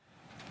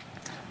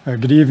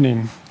Good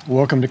evening.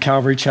 Welcome to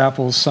Calvary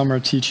Chapel's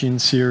summer teaching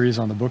series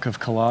on the book of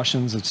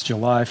Colossians. It's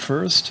July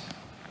 1st.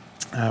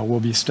 We'll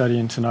be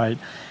studying tonight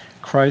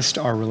Christ,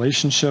 our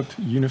relationship,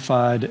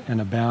 unified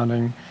and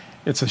abounding.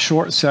 It's a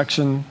short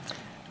section,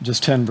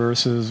 just 10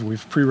 verses.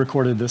 We've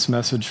pre-recorded this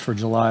message for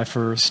July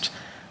 1st.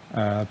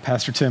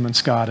 Pastor Tim and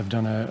Scott have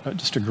done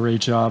just a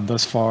great job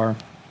thus far,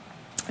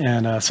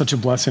 and such a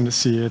blessing to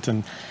see it.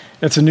 And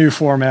it's a new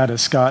format,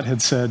 as Scott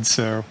had said,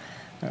 so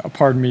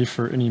pardon me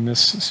for any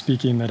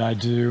misspeaking that I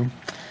do.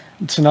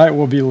 Tonight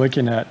we'll be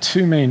looking at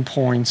two main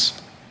points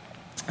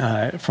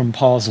from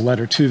Paul's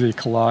letter to the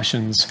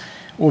Colossians.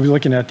 We'll be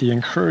looking at the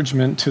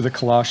encouragement to the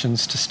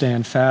Colossians to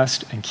stand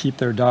fast and keep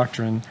their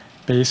doctrine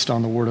based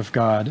on the Word of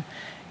God.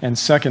 And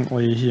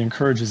secondly, he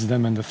encourages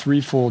them in the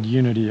threefold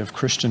unity of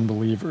Christian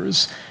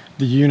believers: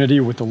 the unity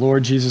with the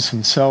Lord Jesus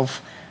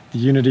himself, the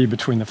unity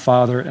between the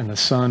Father and the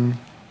Son,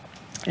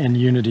 and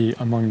unity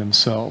among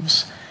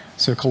themselves.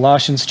 So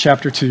Colossians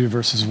chapter 2,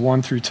 verses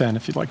 1 through 10,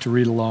 if you'd like to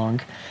read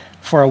along.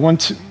 For I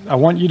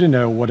want you to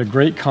know what a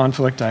great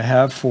conflict I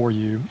have for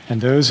you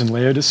and those in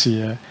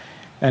Laodicea,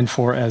 and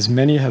for as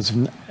many as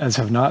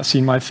have not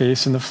seen my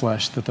face in the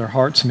flesh, that their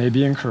hearts may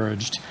be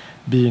encouraged,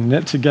 being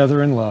knit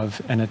together in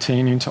love, and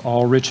attaining to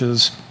all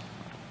riches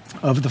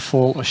of the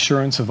full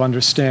assurance of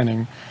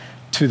understanding,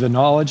 to the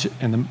knowledge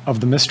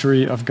of the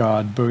mystery of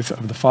God, both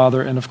of the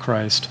Father and of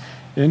Christ,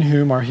 in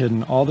whom are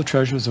hidden all the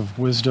treasures of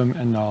wisdom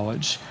and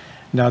knowledge.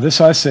 Now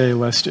this I say,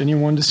 lest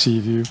anyone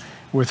deceive you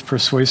with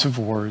persuasive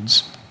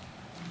words.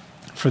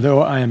 For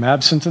though I am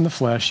absent in the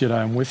flesh, yet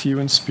I am with you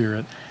in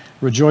spirit,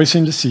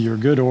 rejoicing to see your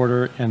good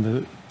order and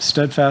the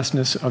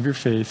steadfastness of your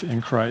faith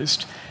in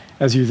Christ.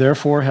 As you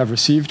therefore have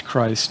received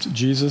Christ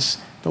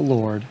Jesus the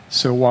Lord,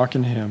 so walk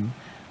in him,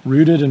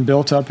 rooted and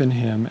built up in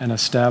him and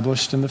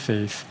established in the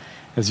faith,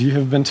 as you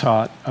have been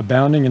taught,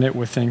 abounding in it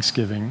with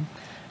thanksgiving.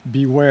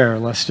 Beware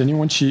lest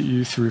anyone cheat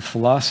you through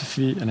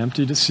philosophy and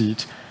empty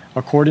deceit,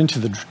 according to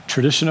the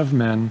tradition of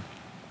men,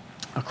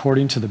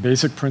 according to the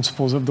basic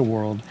principles of the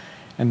world,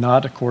 and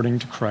not according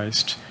to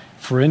Christ.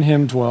 For in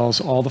him dwells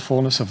all the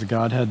fullness of the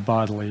Godhead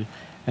bodily,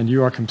 and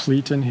you are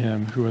complete in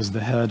him who is the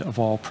head of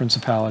all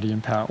principality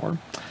and power.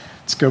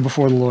 Let's go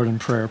before the Lord in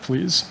prayer,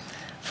 please.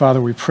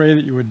 Father, we pray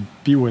that you would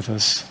be with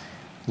us,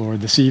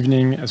 Lord, this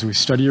evening as we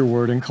study your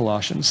word in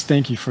Colossians.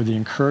 Thank you for the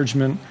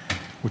encouragement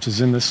which is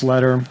in this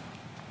letter.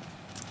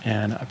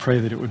 And I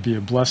pray that it would be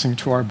a blessing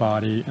to our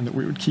body and that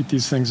we would keep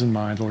these things in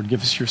mind. Lord,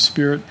 give us your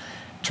spirit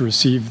to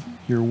receive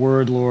your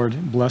word,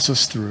 Lord. Bless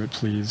us through it,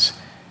 please.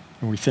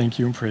 And we thank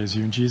you and praise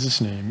you in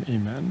Jesus' name.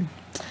 Amen.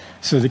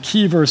 So the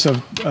key verse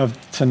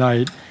of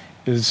tonight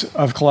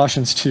of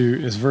Colossians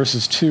 2 is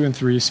verses 2 and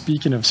 3,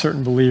 speaking of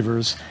certain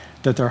believers,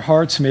 that their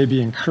hearts may be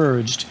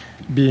encouraged,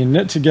 being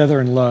knit together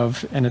in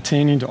love, and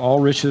attaining to all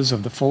riches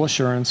of the full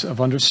assurance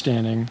of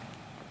understanding,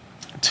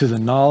 to the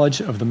knowledge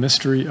of the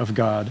mystery of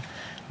God,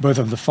 both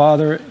of the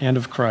Father and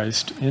of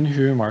Christ, in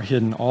whom are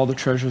hidden all the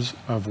treasures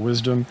of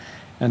wisdom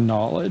and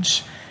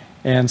knowledge.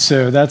 And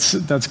so that's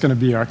going to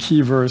be our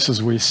key verse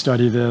as we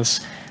study this.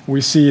 We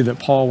see that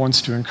Paul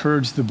wants to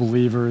encourage the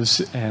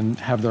believers and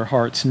have their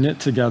hearts knit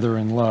together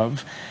in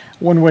love.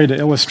 One way to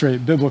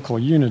illustrate biblical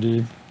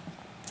unity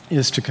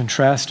is to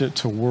contrast it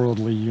to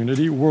worldly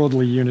unity.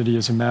 Worldly unity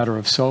is a matter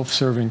of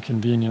self-serving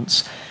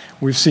convenience.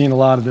 We've seen a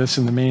lot of this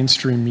in the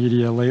mainstream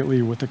media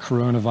lately with the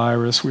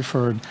coronavirus. We've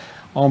heard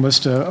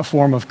almost a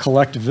form of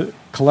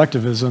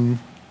collectivism.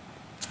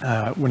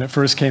 When it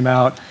first came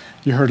out,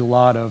 you heard a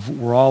lot of,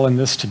 we're all in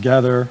this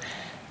together,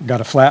 got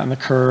to flatten the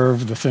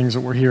curve. The things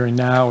that we're hearing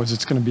now is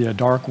it's going to be a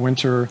dark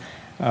winter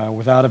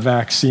without a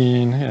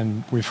vaccine,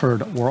 and we've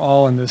heard we're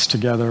all in this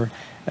together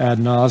ad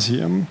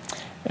nauseum.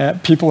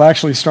 People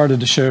actually started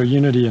to show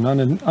unity in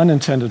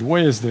unintended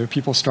ways, though.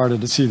 People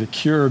started to see the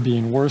cure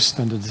being worse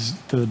than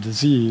the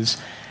disease.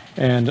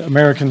 And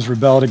Americans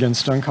rebelled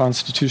against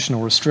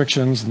unconstitutional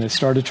restrictions, and they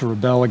started to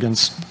rebel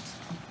against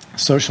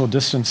social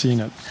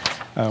distancing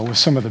with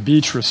some of the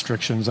beach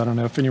restrictions. I don't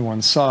know if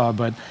anyone saw,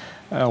 but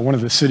one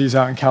of the cities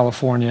out in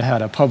California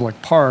had a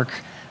public park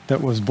that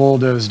was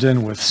bulldozed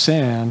in with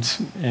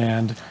sand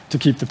and to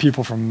keep the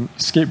people from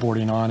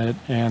skateboarding on it.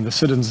 And the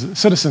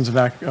citizens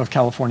of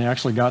California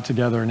actually got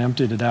together and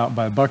emptied it out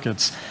by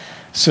buckets.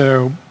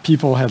 So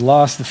people had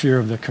lost the fear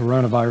of the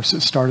coronavirus.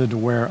 It started to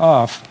wear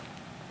off.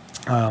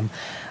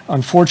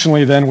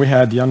 Unfortunately, then we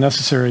had the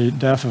unnecessary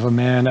death of a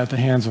man at the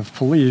hands of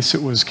police.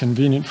 It was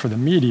convenient for the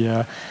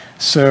media.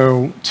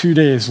 So 2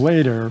 days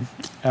later,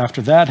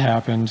 after that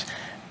happened,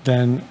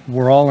 then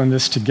we're all in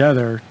this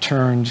together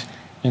turned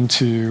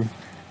into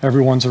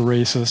everyone's a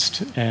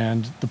racist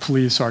and the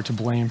police are to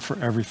blame for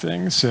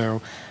everything.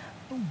 So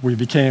we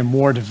became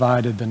more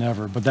divided than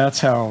ever. But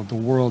that's how the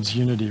world's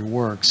unity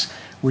works.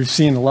 We've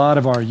seen a lot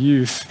of our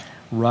youth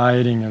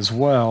rioting as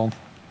well,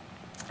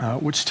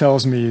 which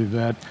tells me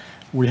that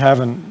we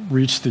haven't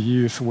reached the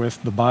youth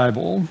with the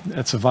Bible.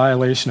 It's a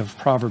violation of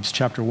Proverbs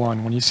chapter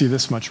 1. When you see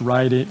this much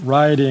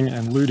rioting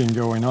and looting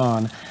going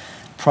on,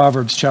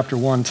 Proverbs chapter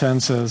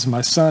 1:10 says,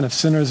 "My son, if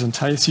sinners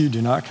entice you,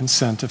 do not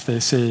consent. If they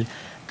say,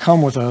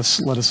 'Come with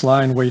us, let us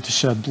lie in wait to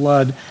shed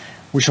blood,'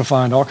 We shall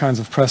find all kinds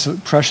of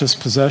precious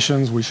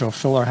possessions. We shall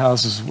fill our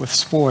houses with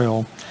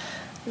spoil.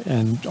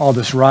 And all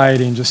this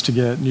rioting just to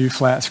get new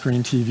flat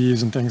screen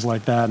TVs and things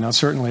like that. Now,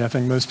 certainly, I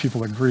think most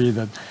people agree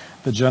that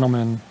the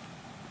gentleman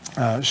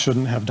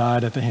shouldn't have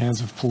died at the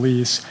hands of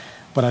police.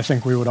 But I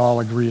think we would all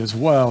agree as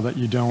well that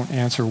you don't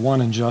answer one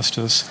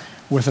injustice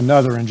with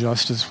another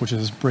injustice, which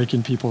is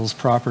breaking people's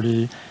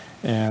property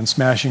and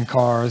smashing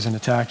cars and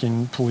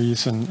attacking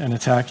police and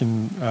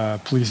attacking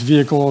police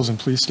vehicles and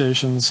police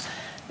stations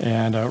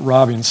and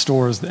robbing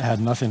stores that had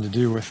nothing to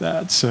do with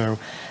that. So,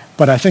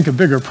 but I think a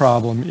bigger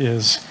problem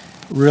is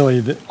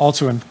really that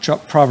also in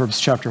Proverbs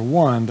chapter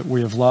 1 that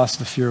we have lost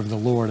the fear of the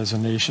Lord as a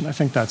nation. I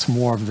think that's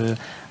more of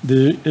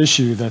the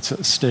issue that's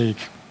at stake.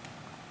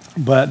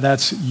 But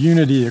that's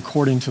unity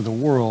according to the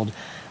world.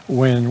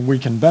 When we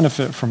can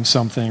benefit from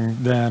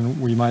something,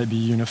 then we might be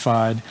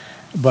unified,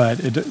 but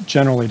it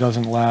generally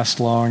doesn't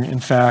last long. In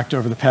fact,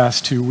 over the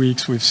past 2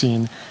 weeks, we've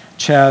seen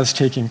Chaz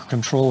taking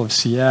control of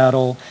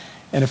Seattle.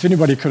 And if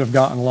anybody could have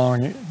gotten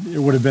along, it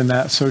would have been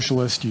that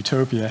socialist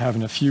utopia,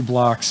 having a few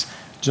blocks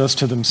just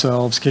to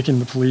themselves, kicking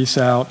the police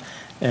out,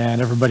 and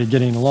everybody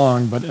getting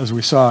along. But as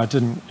we saw, it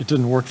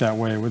didn't work that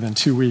way. Within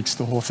 2 weeks,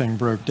 the whole thing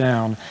broke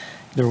down.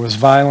 There was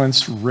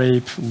violence,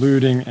 rape,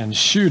 looting, and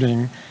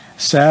shooting.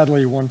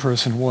 Sadly, one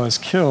person was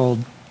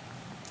killed.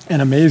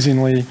 And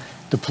amazingly,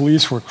 the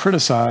police were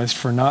criticized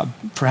for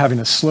having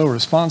a slow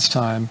response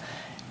time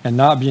and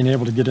not being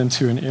able to get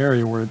into an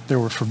area where they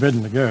were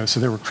forbidden to go. So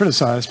they were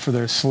criticized for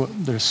their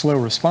slow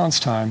response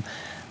time,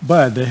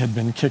 but they had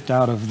been kicked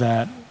out of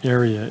that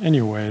area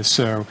anyway.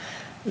 So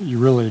you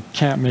really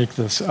can't make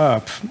this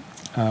up.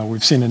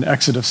 We've seen an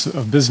exodus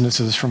of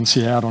businesses from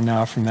Seattle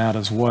now from that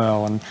as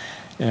well,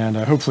 and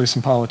hopefully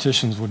some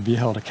politicians would be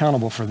held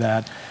accountable for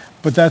that.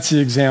 But that's the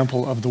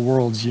example of the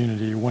world's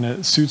unity. When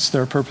it suits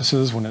their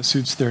purposes, when it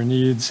suits their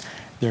needs,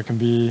 there can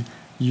be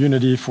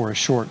unity for a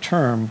short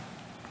term.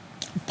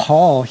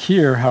 Paul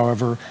here,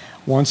 however,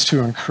 wants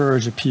to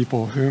encourage a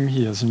people whom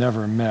he has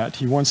never met.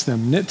 He wants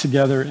them knit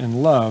together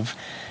in love.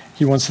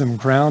 He wants them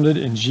grounded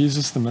in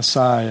Jesus the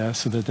Messiah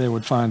so that they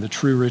would find the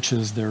true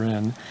riches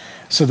therein.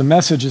 So the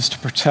message is to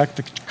protect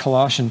the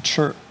Colossian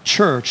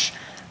church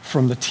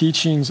from the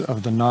teachings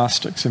of the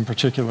Gnostics in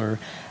particular.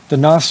 The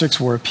Gnostics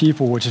were a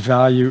people which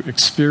value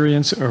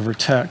experience over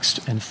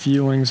text and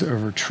feelings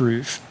over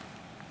truth.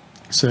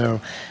 So,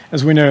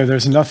 as we know,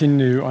 there's nothing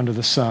new under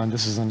the sun.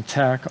 This is an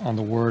attack on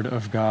the Word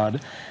of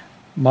God.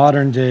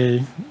 Modern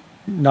day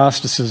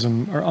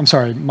mysticism,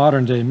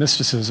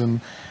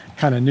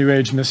 kind of New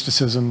Age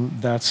mysticism,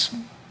 that's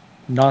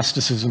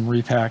Gnosticism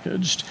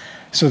repackaged.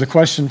 So the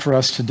question for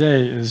us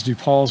today is, do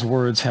Paul's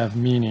words have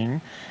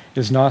meaning?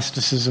 Is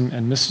Gnosticism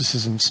and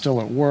mysticism still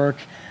at work?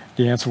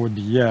 The answer would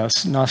be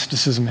yes.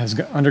 Gnosticism has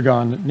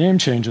undergone name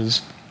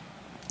changes,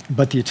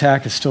 but the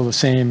attack is still the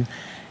same,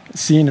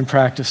 seen and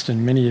practiced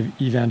in many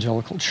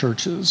evangelical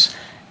churches,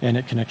 and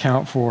it can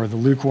account for the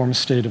lukewarm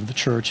state of the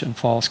church and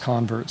false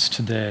converts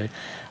today.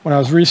 When I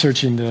was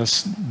researching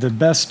this, the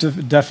best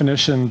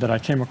definition that I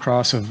came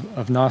across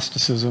of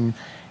Gnosticism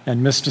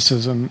and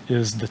mysticism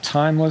is the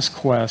timeless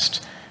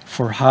quest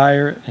for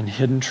higher and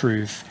hidden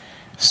truth,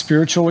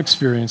 spiritual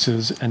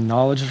experiences, and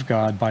knowledge of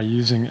God by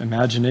using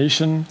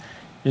imagination,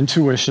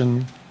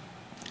 intuition,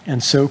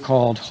 and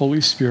so-called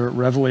Holy Spirit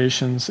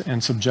revelations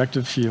and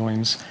subjective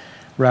feelings,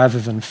 rather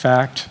than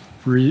fact,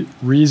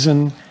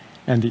 reason,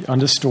 and the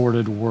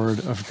undistorted Word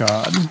of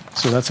God.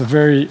 So that's a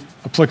very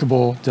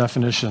applicable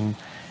definition,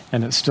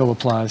 and it still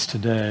applies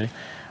today.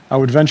 I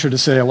would venture to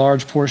say a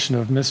large portion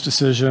of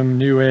mysticism,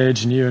 New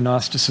Age,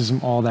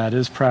 neo-Gnosticism, all that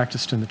is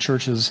practiced in the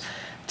churches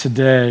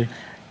today.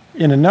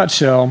 In a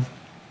nutshell,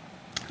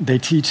 they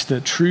teach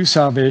that true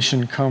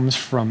salvation comes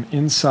from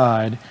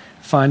inside,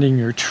 finding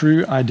your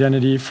true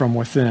identity from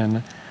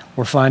within,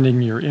 or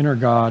finding your inner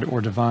God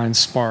or divine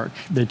spark.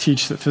 They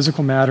teach that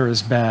physical matter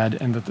is bad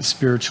and that the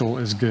spiritual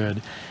is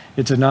good.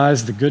 It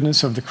denies the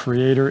goodness of the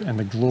Creator and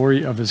the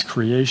glory of His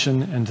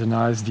creation, and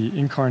denies the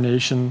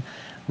incarnation,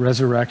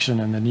 resurrection,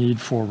 and the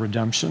need for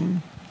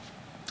redemption.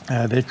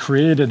 They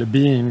created a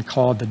being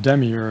called the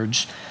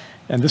Demiurge,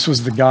 and this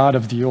was the God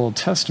of the Old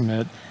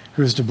Testament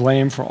who is to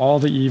blame for all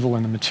the evil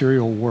in the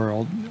material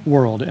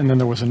world. And then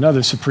there was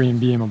another supreme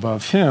being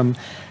above him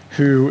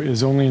who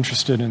is only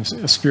interested in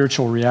a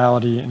spiritual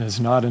reality and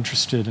is not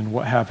interested in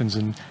what happens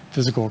in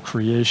physical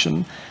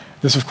creation.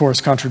 This, of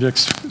course,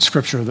 contradicts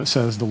scripture that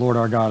says the Lord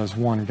our God is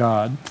one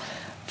God.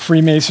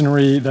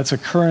 Freemasonry, that's a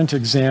current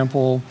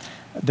example.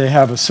 They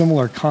have a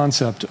similar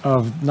concept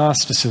of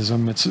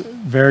Gnosticism. It's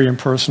very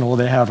impersonal.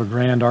 They have a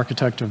grand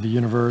architect of the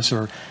universe,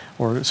 or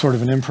sort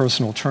of an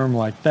impersonal term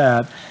like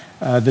that.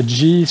 The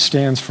G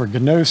stands for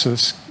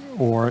gnosis,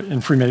 or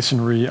in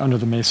Freemasonry under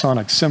the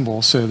Masonic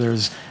symbol. So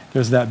there's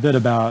that bit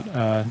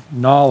about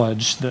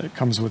knowledge that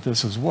comes with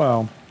this as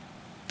well.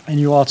 And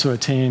you also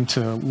attain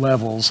to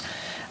levels.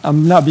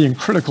 I'm not being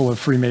critical of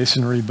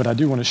Freemasonry, but I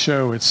do want to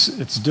show it's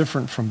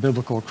different from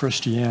biblical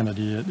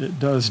Christianity. It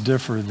does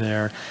differ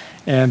there.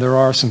 And there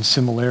are some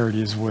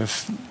similarities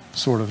with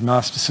sort of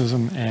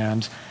Gnosticism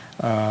and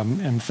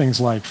and things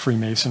like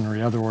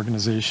Freemasonry, other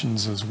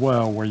organizations as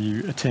well, where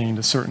you attain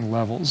to certain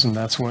levels, and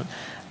that's what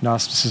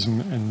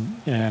Gnosticism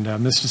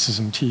and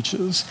mysticism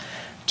teaches.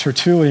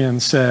 Tertullian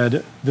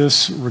said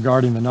this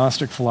regarding the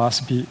Gnostic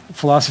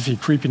philosophy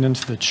creeping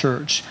into the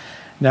church.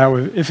 Now,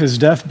 if his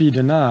death be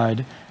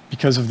denied,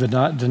 because of the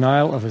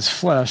denial of his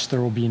flesh,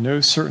 there will be no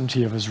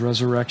certainty of his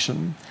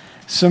resurrection.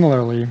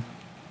 Similarly,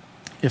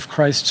 if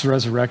Christ's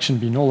resurrection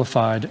be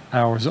nullified,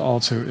 ours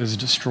also is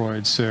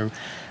destroyed. So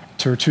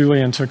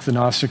Tertullian took the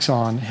Gnostics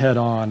on head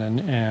on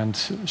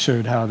and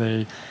showed how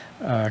they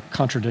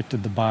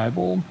contradicted the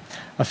Bible.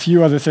 A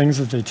few other things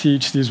that they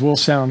teach, these will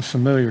sound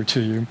familiar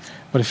to you,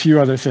 but a few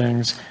other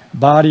things.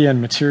 Body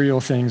and material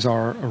things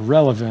are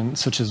irrelevant,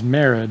 such as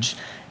marriage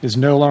is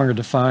no longer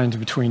defined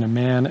between a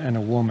man and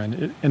a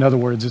woman. In other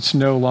words, it's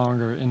no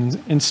longer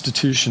an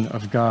institution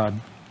of God.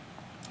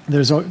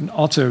 There's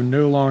also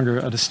no longer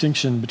a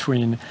distinction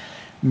between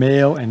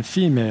male and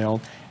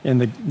female. In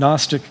the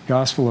Gnostic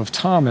Gospel of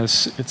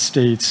Thomas, it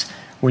states,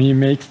 when you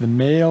make the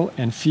male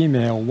and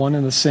female one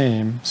and the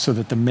same, so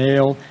that the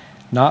male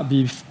not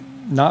be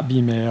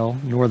male,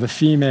 nor the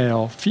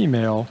female,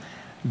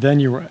 then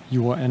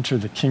you will enter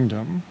the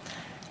kingdom.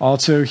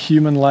 Also,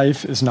 human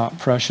life is not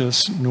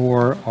precious,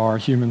 nor are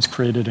humans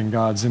created in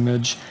God's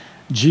image.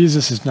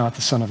 Jesus is not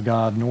the Son of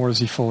God, nor is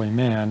he fully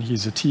man.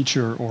 He's a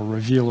teacher or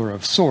revealer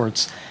of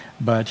sorts,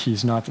 but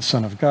he's not the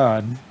Son of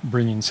God,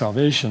 bringing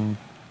salvation.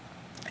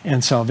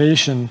 And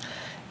salvation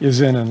is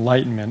in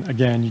enlightenment.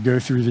 Again, you go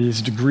through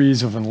these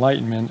degrees of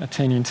enlightenment,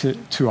 attaining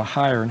to a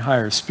higher and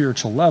higher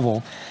spiritual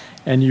level,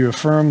 and you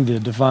affirm the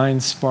divine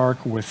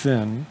spark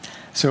within.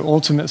 So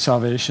ultimate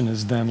salvation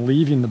is then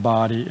leaving the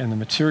body and the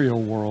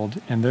material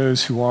world, and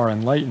those who are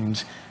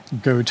enlightened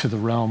go to the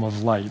realm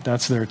of light.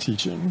 That's their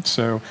teaching.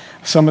 So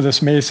some of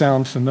this may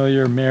sound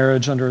familiar: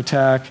 marriage under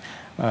attack,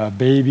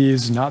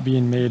 babies not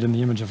being made in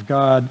the image of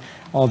God,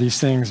 all these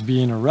things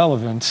being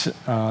irrelevant.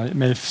 It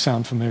may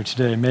sound familiar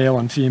today. Male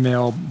and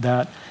female,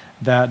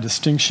 that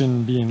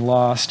distinction being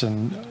lost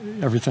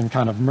and everything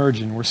kind of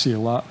merging. We're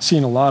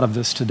seeing a lot of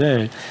this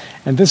today.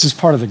 And this is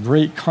part of the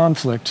great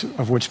conflict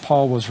of which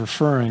Paul was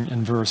referring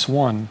in verse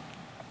 1.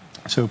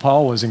 So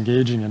Paul was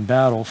engaging in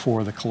battle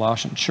for the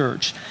Colossian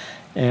church,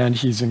 and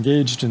he's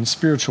engaged in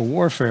spiritual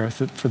warfare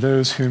for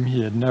those whom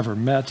he had never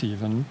met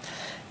even.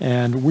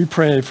 And we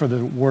pray for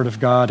the Word of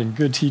God and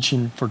good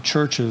teaching for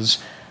churches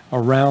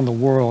around the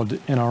world,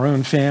 in our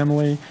own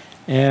family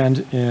and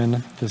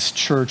in this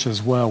church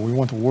as well. We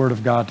want the Word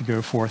of God to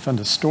go forth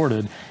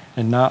undistorted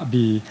and not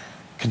be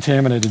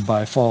contaminated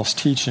by false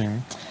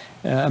teaching.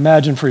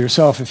 Imagine for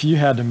yourself if you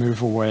had to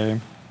move away,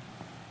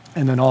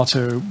 and then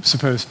also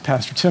suppose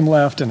Pastor Tim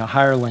left and a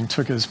hireling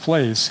took his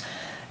place.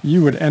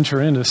 You would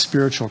enter into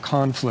spiritual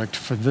conflict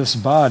for this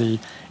body.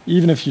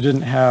 Even if you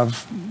didn't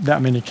have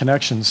that many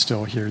connections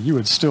still here, you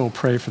would still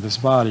pray for this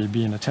body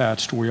being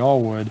attached. We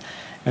all would,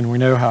 and we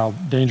know how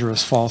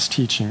dangerous false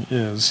teaching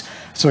is.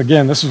 So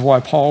again, this is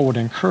why Paul would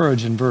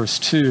encourage in verse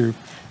 2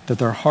 that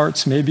their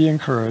hearts may be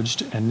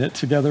encouraged and knit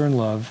together in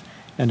love,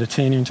 and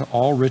attaining to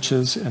all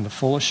riches and the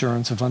full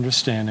assurance of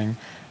understanding,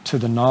 to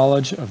the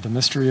knowledge of the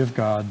mystery of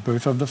God,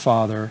 both of the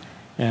Father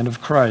and of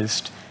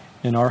Christ,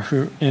 in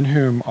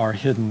whom are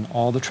hidden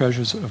all the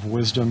treasures of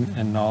wisdom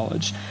and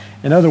knowledge.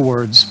 In other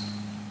words,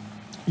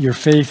 your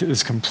faith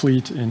is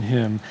complete in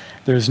him.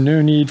 There's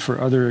no need for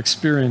other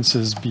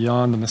experiences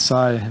beyond the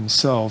Messiah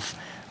himself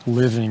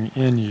living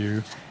in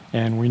you,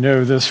 and we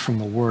know this from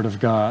the Word of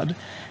God.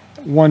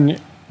 $1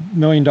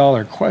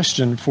 million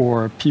question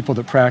for people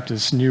that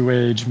practice New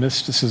Age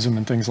mysticism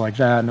and things like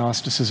that,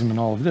 Gnosticism and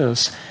all of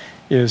this,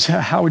 is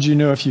how would you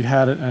know if you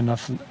had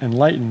enough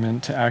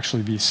enlightenment to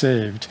actually be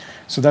saved?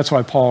 So that's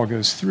why Paul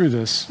goes through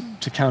this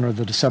to counter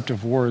the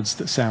deceptive words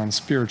that sound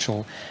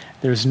spiritual.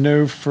 There's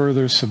no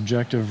further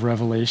subjective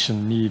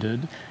revelation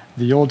needed.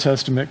 The Old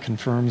Testament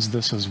confirms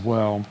this as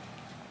well.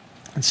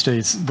 It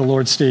states, the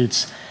Lord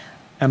states,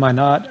 "Am I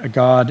not a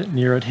God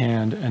near at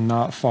hand and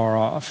not far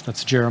off?"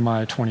 That's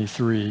Jeremiah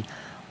 23.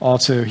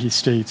 Also, he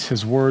states,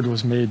 his word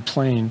was made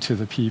plain to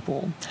the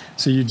people.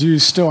 So you do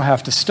still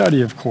have to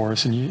study, of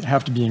course, and you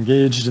have to be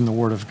engaged in the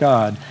Word of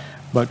God,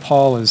 but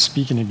Paul is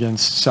speaking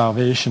against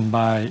salvation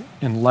by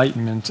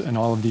enlightenment and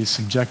all of these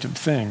subjective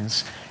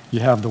things.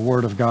 You have the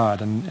Word of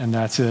God, and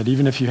that's it.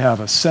 Even if you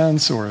have a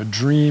sense or a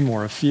dream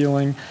or a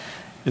feeling,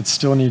 it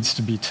still needs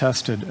to be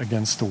tested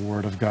against the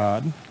Word of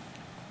God.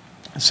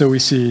 So we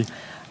see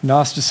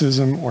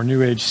Gnosticism or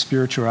New Age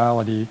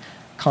spirituality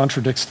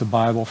contradicts the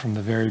Bible from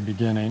the very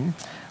beginning.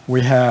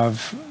 We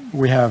have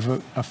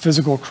a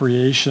physical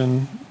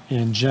creation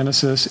in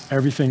Genesis.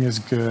 Everything is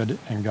good,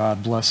 and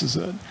God blesses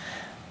it.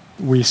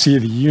 We see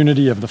the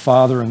unity of the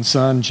Father and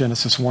Son.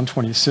 Genesis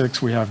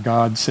 1:26, we have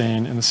God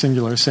saying, in the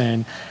singular,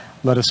 saying,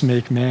 "Let us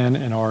make man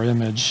in our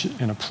image,"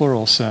 in a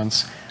plural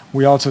sense.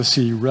 We also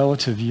see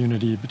relative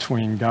unity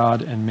between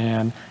God and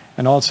man,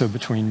 and also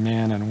between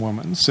man and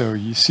woman. So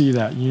you see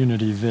that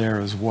unity there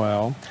as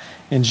well.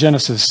 In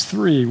Genesis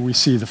 3, we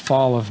see the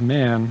fall of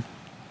man,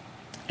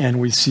 and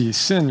we see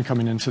sin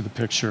coming into the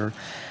picture.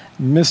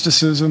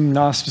 mysticism,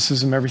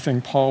 Gnosticism,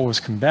 everything Paul was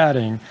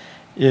combating,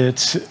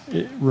 it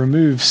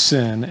removes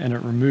sin and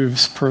it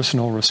removes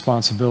personal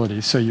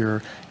responsibility. So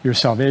your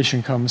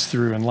salvation comes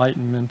through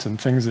enlightenment and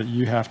things that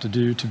you have to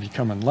do to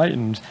become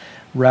enlightened,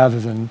 rather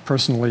than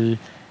personally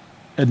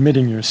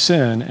admitting your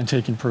sin and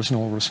taking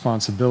personal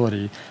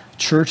responsibility.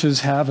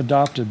 Churches have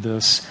adopted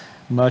this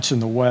much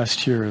in the West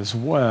here as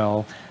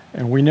well,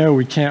 and we know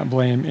we can't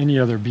blame any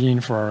other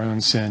being for our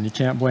own sin. You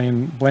can't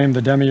blame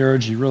the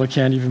demiurge. You really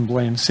can't even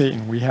blame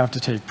Satan. We have to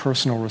take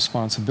personal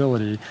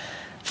responsibility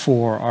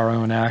for our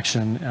own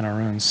action and our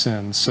own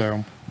sins.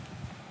 So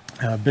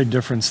a big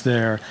difference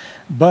there.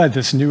 But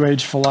this New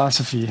Age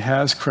philosophy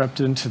has crept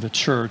into the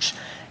church.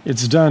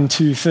 It's done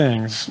two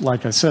things.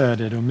 Like I said,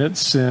 it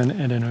omits sin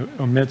and it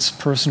omits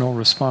personal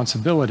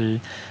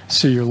responsibility.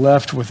 So you're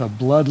left with a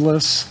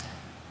bloodless,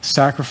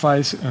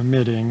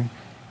 sacrifice-omitting,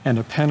 and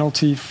a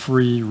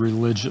penalty-free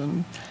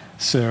religion.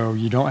 So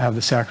you don't have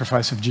the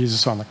sacrifice of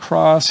Jesus on the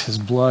cross. His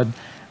blood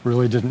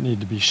really didn't need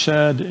to be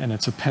shed, and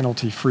it's a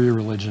penalty-free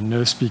religion,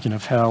 no speaking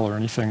of hell or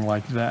anything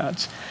like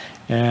that.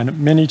 And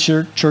many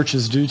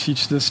churches do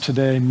teach this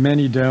today,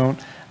 many don't.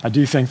 I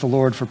do thank the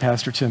Lord for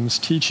Pastor Tim's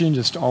teaching,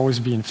 just always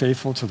being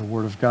faithful to the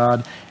Word of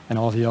God, and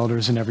all the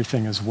elders and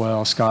everything as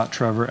well, Scott,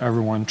 Trevor,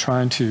 everyone,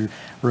 trying to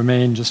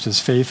remain just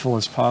as faithful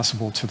as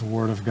possible to the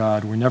Word of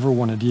God. We never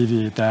want to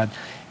deviate that,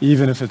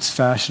 even if it's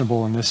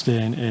fashionable in this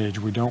day and age.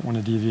 We don't want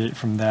to deviate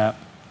from that.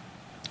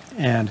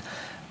 And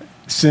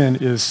sin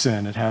is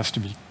sin. It has to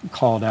be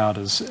called out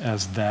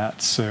as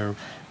that. So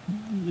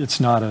it's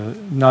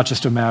not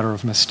just a matter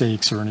of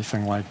mistakes or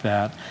anything like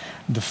that.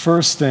 The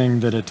first thing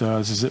that it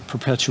does is it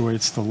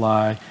perpetuates the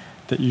lie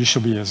that you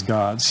shall be as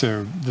God.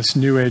 So this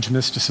New Age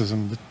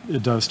mysticism,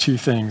 it does two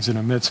things. It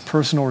omits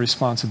personal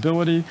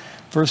responsibility,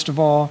 first of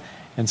all,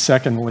 and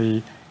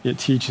secondly, it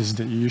teaches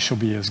that you shall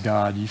be as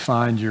God. You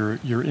find your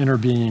inner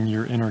being,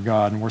 your inner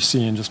God, and we're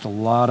seeing just a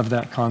lot of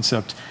that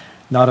concept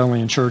not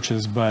only in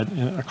churches, but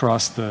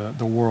across the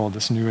world,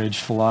 this New Age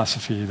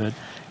philosophy that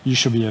you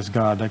shall be as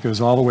God. That goes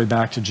all the way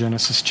back to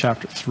Genesis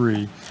chapter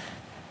 3.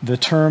 The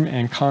term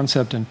and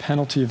concept and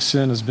penalty of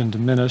sin has been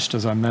diminished,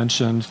 as I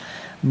mentioned.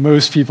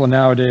 Most people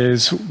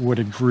nowadays would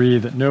agree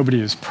that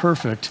nobody is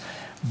perfect,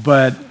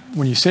 but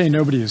when you say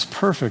nobody is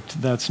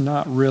perfect, that's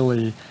not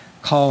really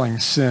calling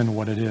sin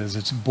what it is.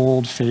 It's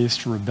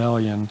bold-faced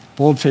rebellion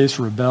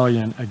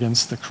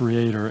against the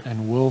Creator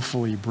and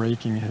willfully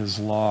breaking His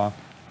law.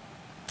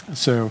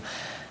 So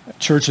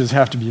churches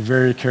have to be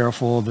very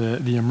careful.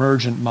 The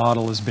emergent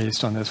model is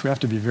based on this. We have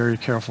to be very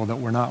careful that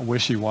we're not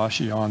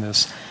wishy-washy on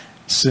this.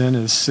 Sin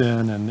is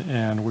sin,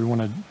 and we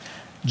want to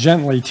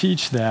gently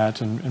teach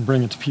that and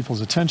bring it to people's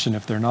attention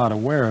if they're not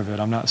aware of it.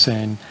 I'm not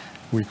saying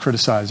we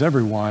criticize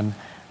everyone,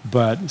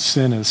 but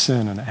sin is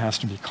sin, and it has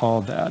to be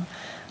called that.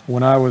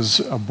 When I was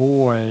a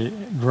boy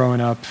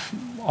growing up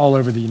all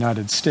over the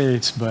United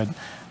States, but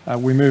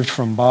we moved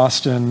from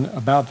Boston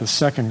about the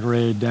second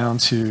grade down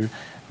to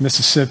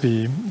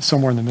Mississippi,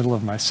 somewhere in the middle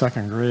of my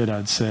second grade,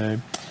 I'd say.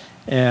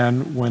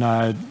 And when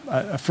I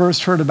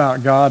first heard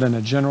about God in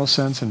a general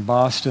sense in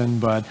Boston,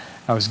 but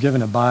I was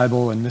given a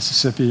Bible in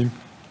Mississippi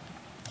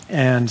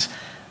and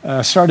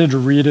started to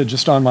read it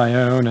just on my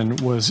own and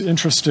was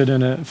interested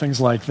in it, things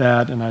like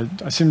that. And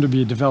I seemed to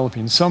be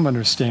developing some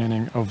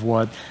understanding of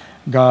what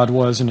God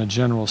was in a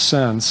general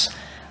sense.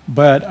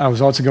 But I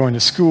was also going to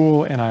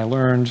school and I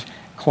learned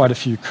quite a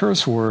few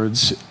curse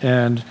words.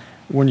 And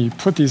when you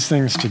put these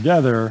things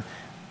together,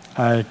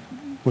 I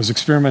was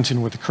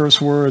experimenting with the curse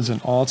words, and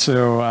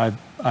also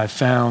I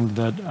found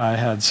that I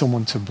had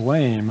someone to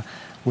blame,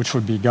 which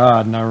would be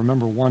God. And I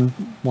remember one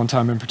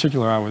time in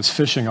particular, I was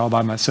fishing all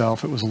by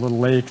myself. It was a little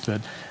lake that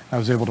I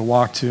was able to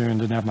walk to and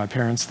didn't have my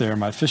parents there.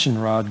 My fishing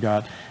reel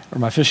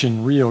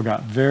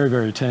got very,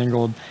 very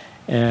tangled,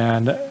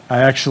 and I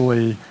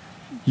actually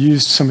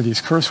used some of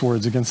these curse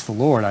words against the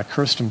Lord. I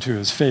cursed Him to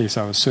His face.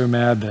 I was so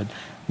mad that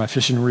my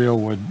fishing reel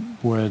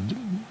would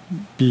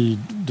be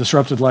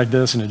disrupted like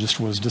this, and it just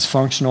was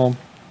dysfunctional,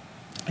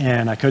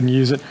 and I couldn't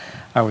use it.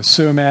 I was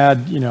so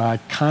mad. I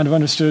kind of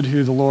understood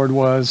who the Lord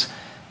was,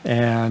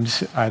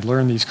 and I'd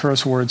learned these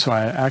curse words, so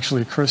I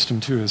actually cursed Him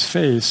to His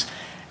face.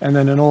 And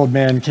then an old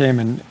man came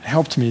and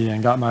helped me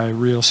and got my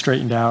reel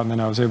straightened out, and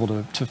then I was able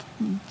to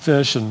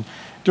fish and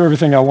do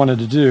everything I wanted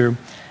to do.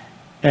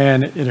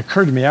 And it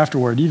occurred to me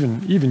afterward,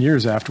 even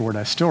years afterward,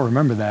 I still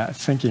remember that,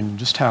 thinking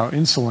just how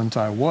insolent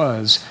I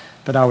was,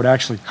 that I would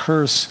actually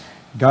curse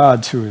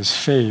God to His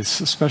face,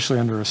 especially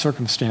under a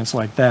circumstance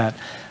like that.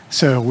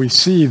 So we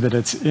see that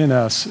it's in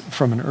us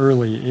from an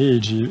early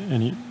age,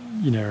 and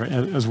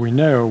as we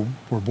know,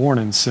 we're born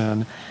in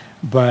sin.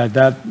 But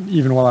that,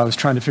 even while I was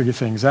trying to figure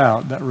things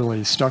out, that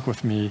really stuck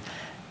with me,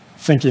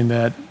 thinking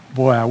that,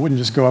 boy, I wouldn't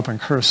just go up and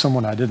curse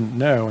someone I didn't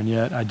know, and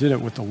yet I did it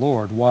with the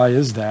Lord. Why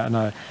is that? And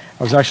I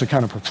was actually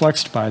kind of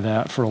perplexed by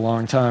that for a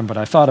long time, but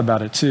I thought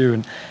about it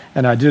too,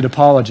 and I did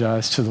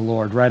apologize to the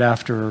Lord right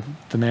after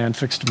the man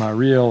fixed my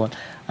reel.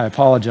 I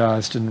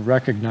apologized and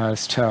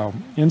recognized how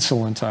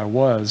insolent I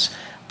was,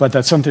 but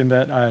that's something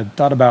that I had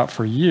thought about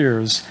for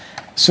years.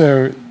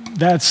 So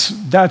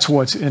that's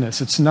what's in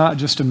us. It's not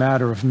just a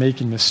matter of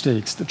making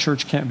mistakes. The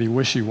church can't be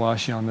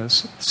wishy-washy on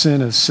this.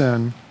 Sin is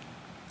sin,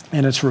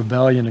 and it's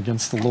rebellion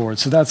against the Lord.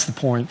 So that's the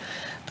point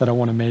that I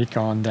want to make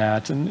on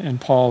that. And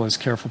Paul is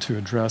careful to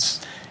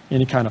address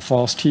any kind of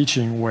false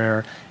teaching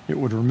where it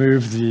would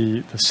remove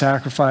the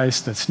sacrifice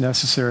that's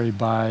necessary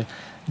by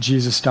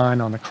Jesus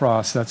dying on the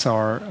cross. That's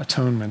our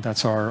atonement.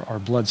 That's our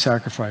blood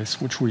sacrifice,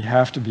 which we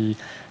have to be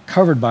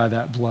covered by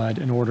that blood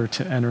in order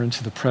to enter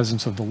into the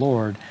presence of the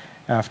Lord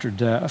after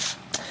death.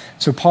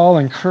 So Paul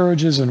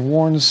encourages and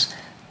warns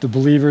the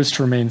believers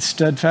to remain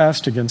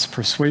steadfast against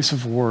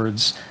persuasive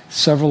words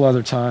several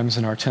other times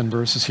in our 10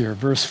 verses here.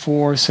 Verse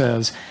 4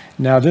 says,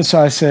 "Now this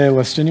I say,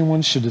 lest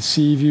anyone should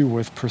deceive you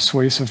with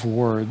persuasive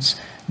words."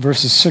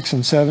 Verses 6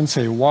 and 7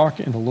 say, "Walk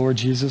in the Lord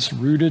Jesus,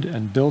 rooted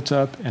and built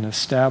up and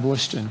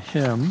established in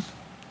him."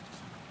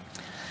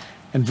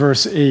 And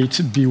verse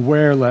 8,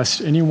 "Beware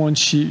lest anyone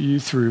cheat you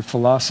through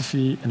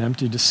philosophy and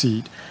empty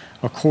deceit,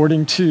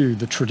 according to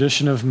the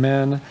tradition of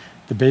men,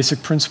 the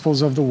basic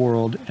principles of the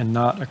world, and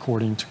not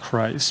according to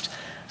Christ."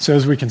 So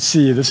as we can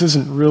see,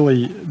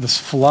 this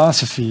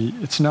philosophy,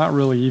 it's not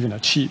really even a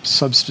cheap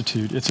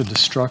substitute. It's a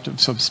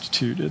destructive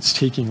substitute. It's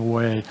taking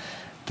away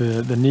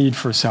the need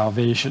for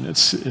salvation.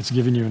 It's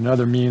giving you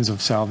another means of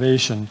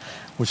salvation,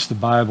 which the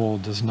Bible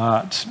does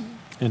not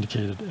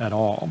indicate it at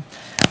all.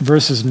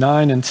 Verses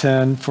 9 and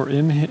 10, "For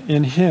in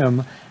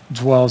him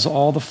dwells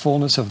all the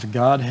fullness of the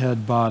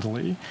Godhead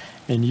bodily,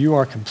 and you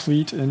are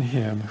complete in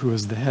him who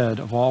is the head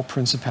of all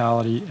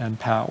principality and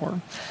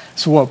power."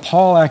 So what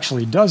Paul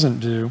actually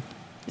doesn't do,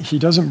 he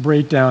doesn't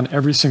break down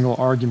every single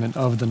argument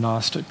of the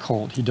Gnostic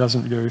cult. He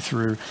doesn't go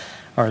through,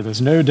 all right,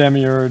 there's no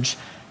demiurge,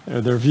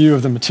 their view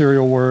of the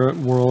material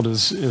world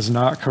is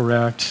not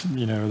correct,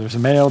 there's a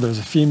male, there's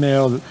a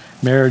female,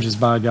 marriage is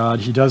by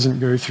God. He doesn't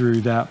go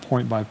through that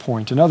point by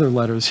point. In other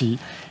letters, he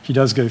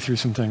does go through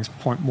some things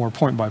more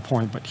point by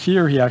point, but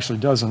here he actually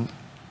doesn't.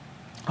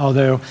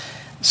 Although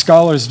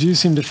scholars do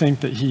seem to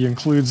think that he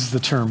includes the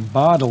term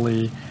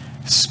bodily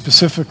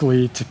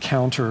specifically to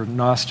counter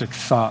Gnostic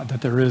thought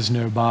that there is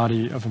no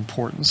body of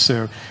importance.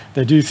 So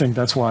they do think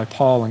that's why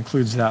Paul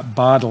includes that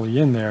bodily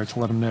in there, to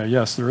let them know,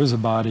 yes, there is a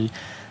body.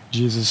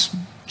 Jesus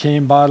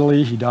came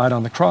bodily, he died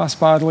on the cross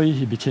bodily,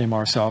 he became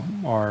our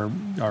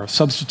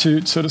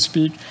substitute, so to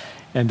speak,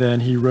 and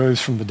then he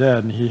rose from the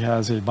dead and he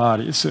has a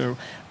body. So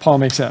Paul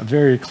makes that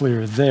very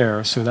clear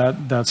there, so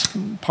that's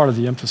part of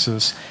the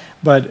emphasis.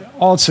 But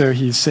also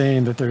he's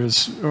saying that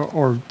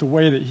or the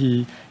way that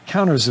he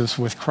counters this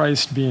with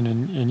Christ being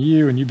in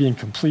you and you being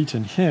complete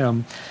in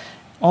him,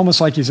 almost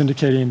like he's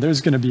indicating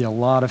there's going to be a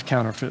lot of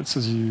counterfeits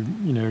as you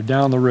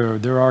down the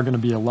road. There are going to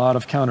be a lot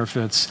of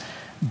counterfeits,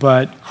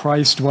 but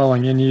Christ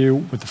dwelling in you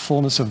with the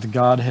fullness of the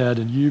Godhead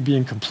and you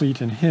being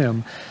complete in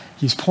him,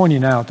 he's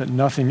pointing out that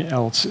nothing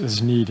else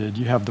is needed.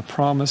 You have the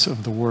promise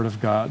of the Word of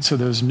God. So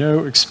there's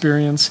no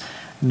experience,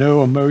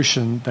 no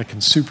emotion that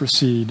can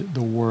supersede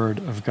the Word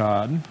of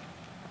God.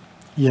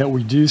 Yet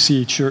we do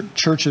see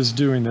churches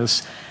doing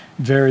this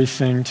very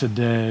thing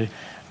today.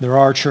 There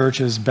are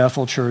churches,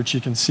 Bethel Church,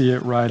 you can see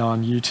it right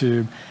on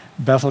YouTube.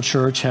 Bethel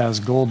Church has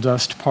gold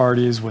dust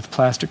parties with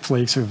plastic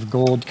flakes of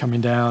gold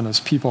coming down as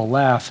people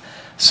laugh,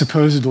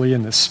 supposedly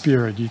in the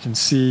Spirit. You can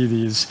see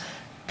these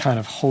kind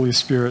of Holy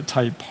Spirit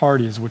type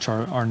parties, which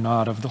are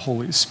not of the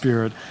Holy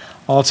Spirit.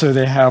 Also,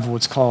 they have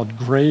what's called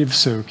grave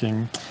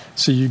soaking.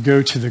 So you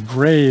go to the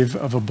grave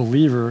of a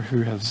believer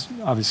who has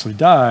obviously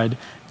died,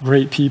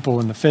 great people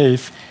in the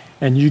faith,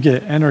 and you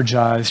get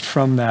energized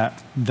from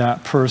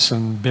that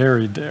person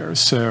buried there.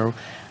 So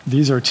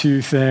these are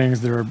two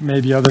things. There are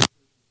maybe other things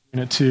in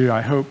it too.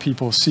 I hope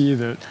people see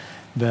that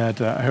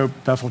I hope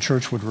Bethel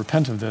Church would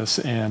repent of this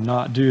and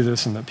not do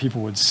this, and that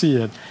people would see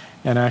it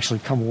and actually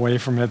come away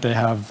from it. They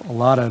have a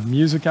lot of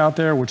music out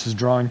there, which is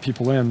drawing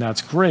people in.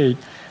 That's great,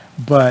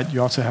 but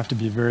you also have to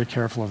be very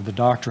careful of the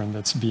doctrine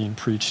that's being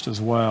preached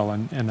as well,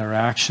 and their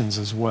actions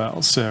as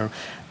well. So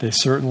they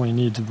certainly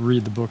need to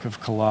read the book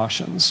of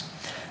Colossians.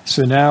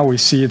 So now we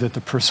see that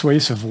the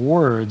persuasive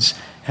words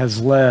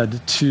has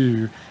led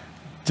to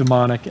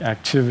demonic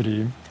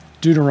activity.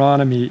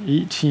 Deuteronomy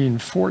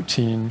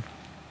 18:14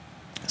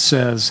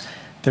 says,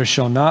 "There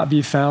shall not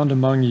be found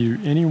among you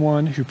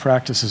anyone who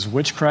practices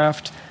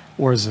witchcraft,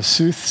 or is a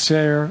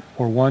soothsayer,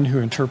 or one who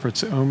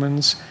interprets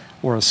omens,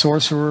 or a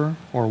sorcerer,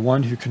 or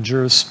one who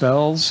conjures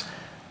spells,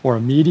 or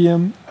a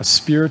medium, a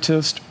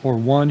spiritist, or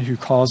one who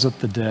calls up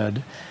the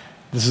dead."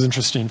 This is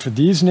interesting. "For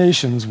these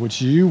nations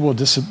which you will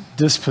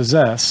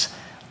dispossess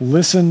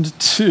listened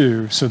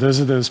to," so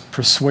those are those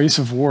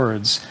persuasive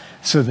words.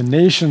 So the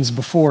nations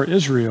before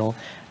Israel,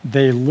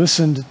 they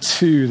listened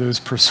to those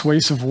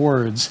persuasive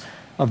words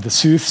of the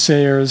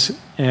soothsayers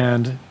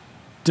and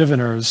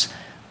diviners.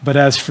 "But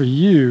as for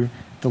you,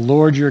 the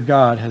Lord your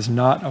God has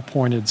not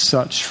appointed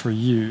such for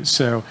you."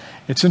 So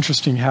it's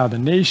interesting how the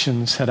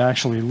nations had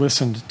actually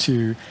listened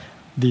to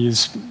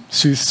these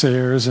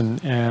soothsayers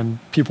and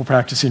people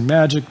practicing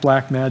magic,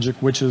 black magic,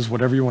 witches,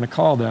 whatever you want to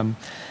call them.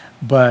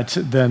 but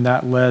then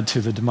that led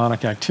to the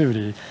demonic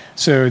activity.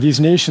 So these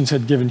nations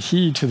had given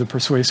heed to the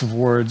persuasive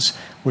words,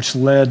 which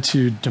led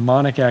to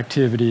demonic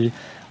activity,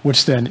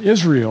 which then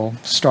Israel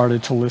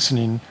started to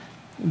listening.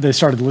 They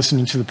started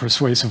listening to the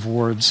persuasive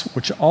words,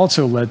 which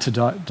also led to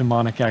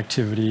demonic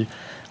activity,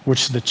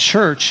 which the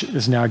church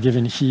is now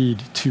giving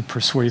heed to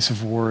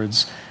persuasive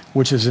words,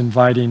 which is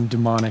inviting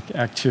demonic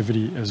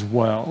activity as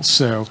well.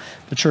 So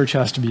the church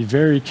has to be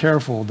very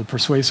careful. The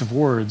persuasive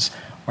words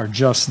are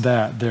just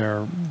that.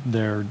 They're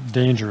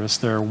dangerous.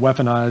 They're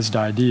weaponized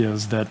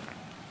ideas that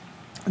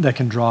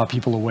can draw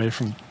people away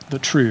from the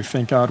truth.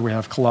 Thank God we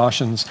have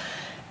Colossians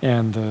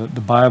and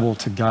the Bible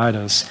to guide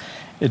us.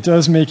 It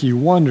does make you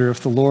wonder if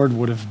the Lord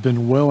would have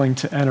been willing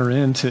to enter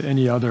into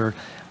any other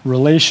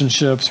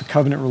relationships or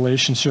covenant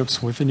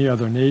relationships with any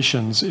other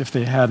nations if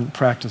they hadn't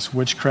practiced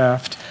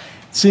witchcraft.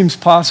 It seems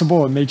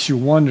possible. It makes you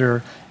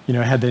wonder,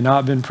 had they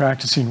not been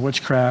practicing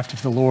witchcraft,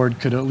 if the Lord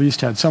could at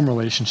least had some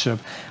relationship.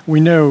 We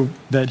know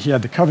that he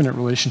had the covenant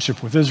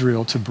relationship with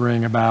Israel to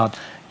bring about,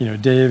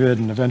 David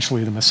and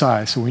eventually the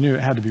Messiah. So we knew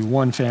it had to be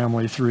one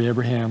family through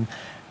Abraham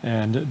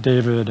and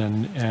David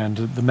and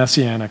the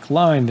Messianic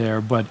line there.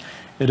 But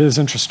it is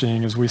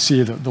interesting as we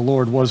see that the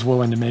Lord was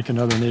willing to make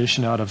another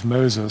nation out of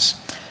Moses.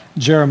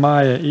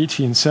 Jeremiah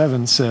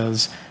 18:7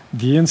 says,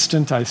 "The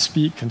instant I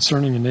speak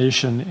concerning a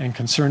nation and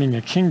concerning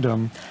a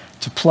kingdom,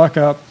 to pluck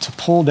up, to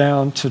pull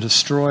down, to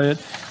destroy it,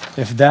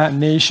 if that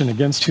nation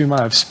against whom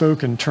I have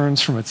spoken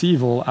turns from its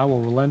evil, I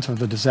will relent of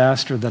the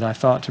disaster that I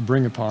thought to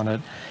bring upon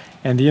it.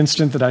 And the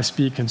instant that I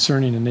speak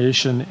concerning a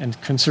nation and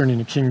concerning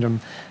a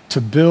kingdom,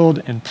 to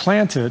build and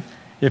plant it,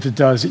 if it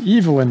does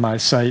evil in my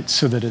sight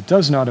so that it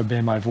does not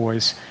obey my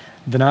voice,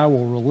 then I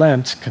will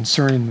relent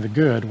concerning the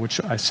good with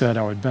which I said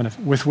I would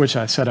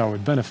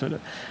benefit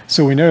it."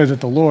 So we know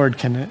that the Lord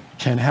can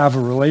have a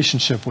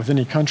relationship with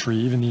any country.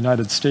 Even the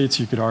United States,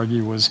 you could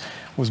argue,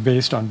 was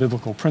based on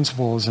biblical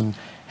principles and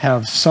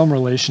have some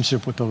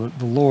relationship with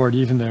the Lord,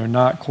 even though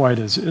not quite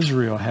as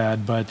Israel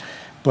had,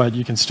 but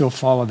you can still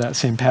follow that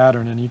same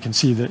pattern, and you can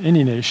see that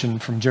any nation,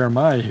 from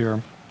Jeremiah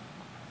here,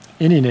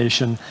 any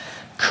nation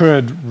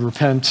could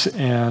repent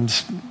and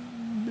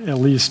at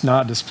least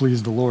not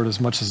displease the Lord as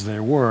much as they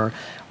were.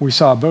 We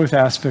saw both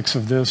aspects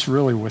of this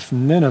really with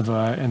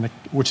Nineveh,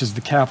 which is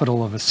the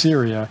capital of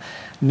Assyria.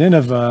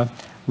 Nineveh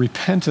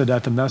repented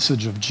at the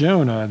message of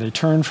Jonah. They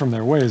turned from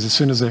their ways. As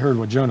soon as they heard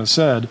what Jonah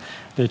said,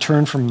 they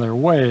turned from their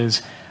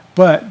ways,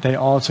 but they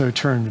also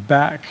turned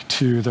back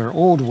to their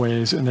old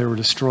ways, and they were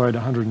destroyed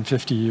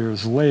 150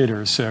 years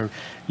later. So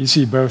you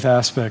see both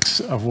aspects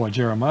of what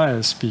Jeremiah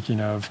is speaking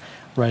of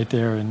right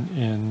there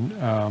in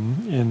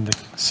the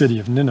city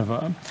of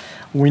Nineveh.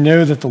 We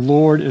know that the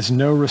Lord is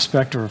no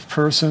respecter of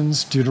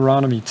persons.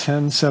 Deuteronomy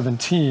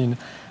 10:17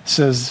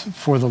 says,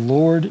 "For the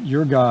Lord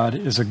your God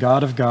is a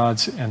God of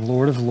gods and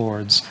Lord of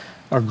lords,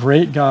 a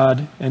great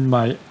God and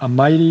a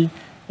mighty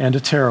and a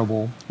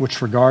terrible,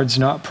 which regards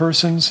not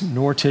persons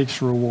nor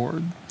takes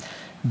reward."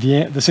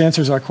 This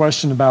answers our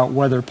question about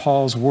whether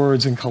Paul's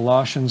words in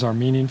Colossians are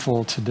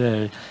meaningful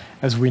today.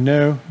 As we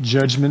know,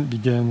 judgment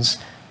begins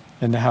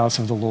in the house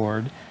of the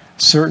Lord.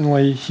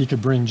 Certainly, he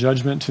could bring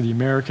judgment to the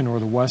American or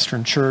the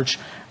Western church.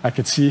 I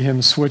could see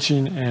him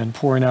switching and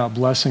pouring out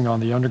blessing on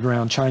the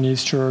underground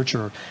Chinese church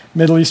or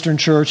Middle Eastern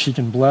church. He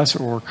can bless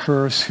or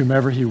curse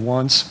whomever he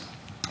wants.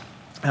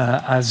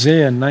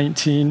 Isaiah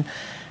 19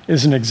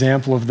 is an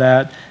example of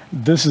that.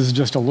 This is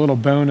just a little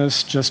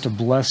bonus just to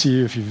bless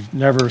you. If you've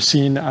never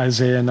seen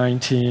Isaiah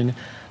 19,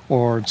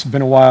 or it's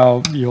been a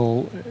while,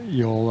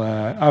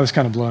 I was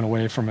kind of blown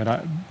away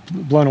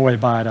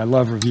by it. I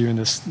love reviewing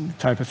this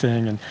type of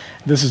thing, and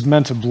this is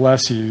meant to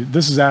bless you.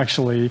 This is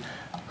actually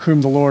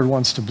whom the Lord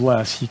wants to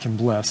bless, he can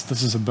bless.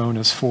 This is a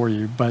bonus for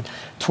you. But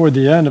toward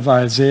the end of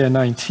Isaiah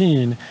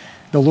 19,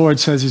 the Lord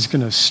says he's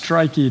going to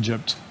strike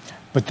Egypt,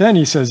 but then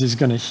he says he's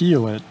going to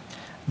heal it.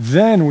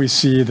 Then we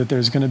see that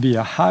there's going to be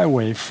a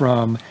highway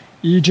from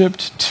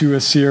Egypt to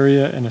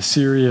Assyria and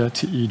Assyria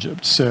to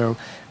Egypt. So,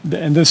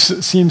 and this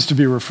seems to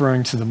be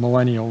referring to the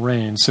millennial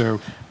reign.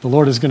 So the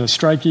Lord is going to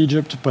strike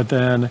Egypt, but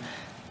then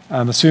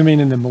I'm assuming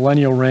in the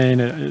millennial reign,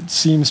 it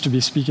seems to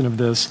be speaking of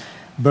this,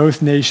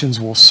 both nations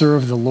will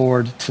serve the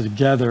Lord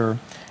together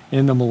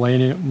in the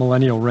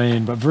millennial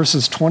reign. But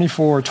verses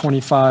 24,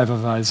 25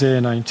 of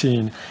Isaiah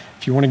 19,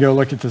 if you want to go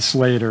look at this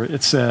later,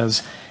 it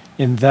says,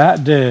 "In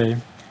that day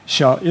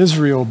shall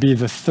Israel be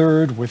the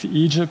third with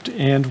Egypt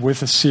and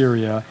with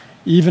Assyria,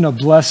 even a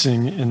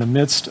blessing in the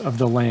midst of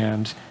the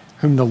land,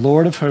 whom the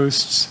Lord of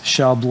hosts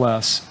shall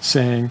bless,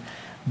 saying,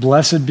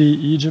 Blessed be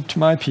Egypt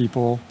my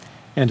people,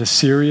 and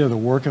Assyria the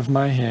work of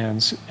my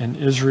hands, and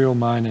Israel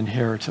mine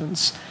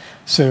inheritance."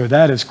 So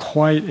that is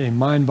quite a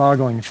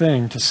mind-boggling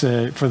thing to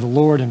say, for the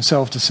Lord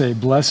himself to say,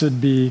 "Blessed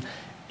be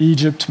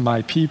Egypt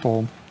my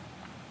people,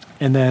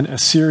 and then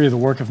Assyria the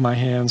work of my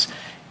hands,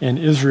 and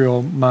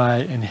Israel my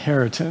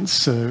inheritance."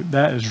 So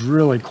that is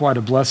really quite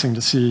a blessing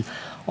to see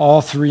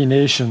all three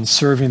nations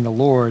serving the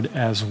Lord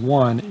as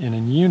one and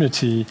in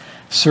unity,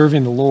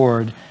 serving the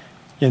Lord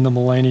in the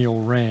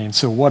millennial reign.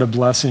 So what a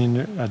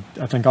blessing.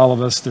 I think all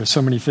of us, there's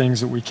so many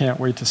things that we can't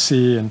wait to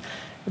see, and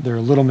They're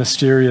a little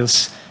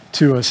mysterious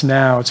to us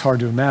now. It's hard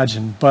to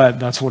imagine, but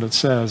that's what it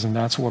says, and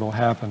that's what will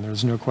happen.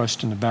 There's no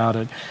question about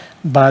it.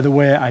 By the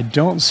way, I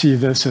don't see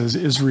this as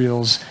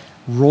Israel's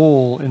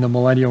role in the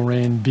millennial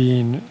reign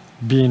being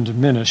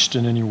diminished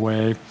in any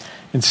way.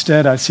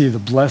 Instead, I see the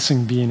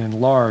blessing being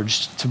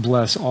enlarged to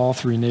bless all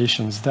three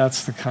nations.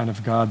 That's the kind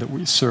of God that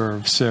we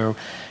serve. So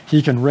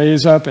he can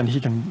raise up and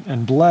he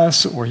can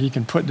bless, or he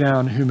can put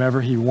down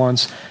whomever he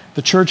wants.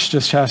 The church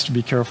just has to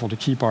be careful to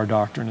keep our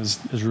doctrine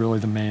is really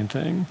the main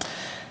thing.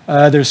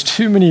 There's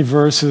too many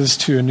verses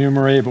to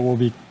enumerate, but we'll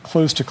be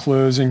close to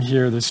closing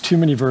here. There's too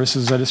many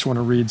verses. I just want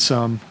to read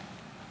some.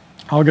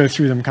 I'll go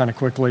through them kind of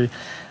quickly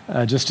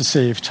just to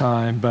save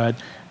time, but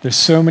there's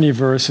so many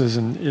verses,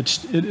 and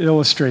it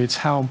illustrates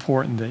how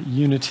important that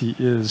unity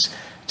is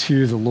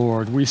to the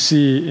Lord. We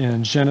see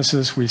in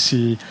Genesis, we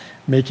see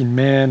making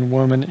man,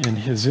 woman in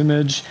his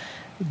image.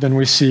 Then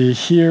we see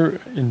here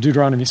in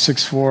Deuteronomy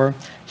 6:4,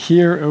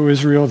 "Hear, O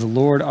Israel, the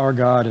Lord our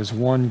God is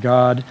one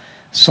God."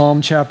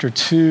 Psalm chapter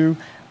 2,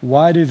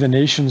 "Why do the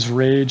nations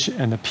rage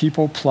and the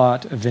people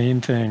plot a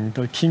vain thing?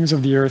 The kings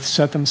of the earth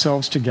set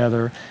themselves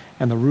together,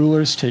 and the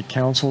rulers take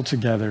counsel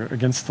together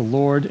against the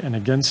Lord and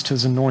against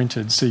his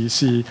anointed." So you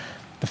see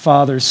the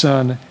Father,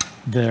 Son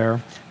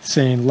there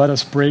saying, "Let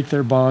us break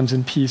their bonds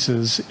in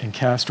pieces and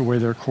cast away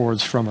their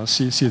cords from us."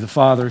 So you see the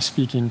Father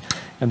speaking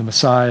and the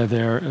Messiah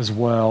there as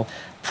well.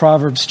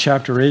 Proverbs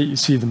chapter 8, you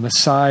see the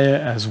Messiah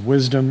as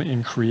wisdom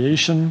in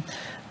creation.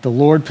 "The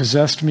Lord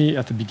possessed me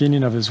at the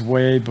beginning of his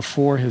way,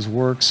 before his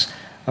works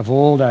of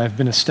old. I have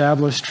been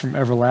established from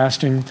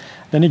everlasting."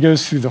 Then he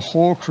goes through the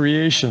whole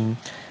creation.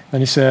 Then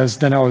he says,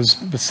 "Then I was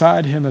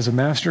beside him as a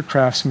master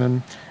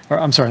craftsman," or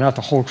I'm sorry, not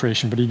the whole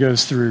creation, but he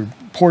goes through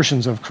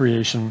portions of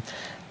creation.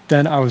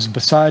 "Then I was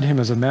beside him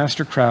as a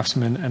master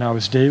craftsman, and I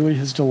was daily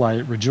his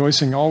delight,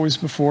 rejoicing always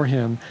before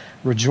him,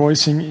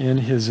 rejoicing in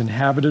his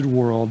inhabited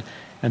world,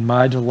 and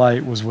my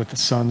delight was with the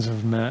sons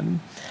of men."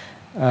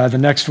 The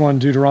next one,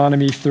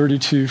 Deuteronomy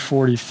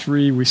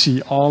 32:43, we see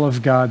all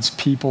of God's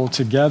people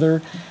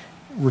together.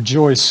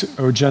 "Rejoice,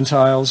 O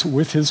Gentiles,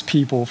 with his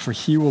people, for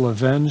he will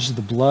avenge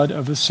the blood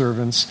of his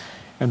servants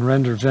and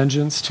render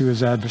vengeance to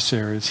his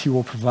adversaries. He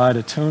will provide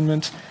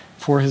atonement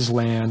for his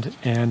land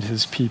and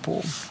his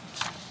people."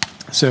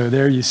 So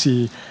there you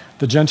see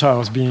the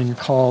Gentiles being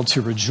called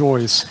to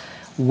rejoice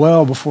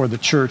well before the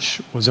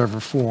church was ever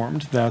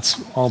formed. That's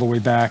all the way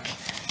back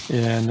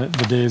in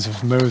the days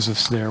of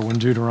Moses there when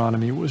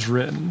Deuteronomy was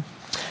written.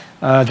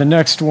 The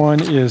next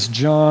one is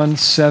John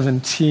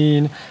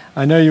 17.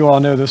 I know you all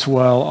know this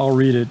well. I'll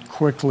read it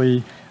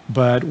quickly,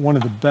 but one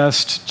of the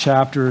best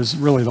chapters,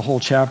 really the whole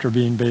chapter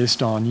being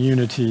based on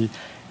unity,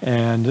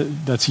 and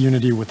that's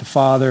unity with the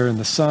Father and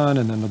the Son,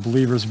 and then the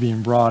believers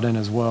being brought in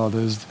as well,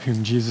 those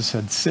whom Jesus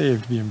had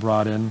saved being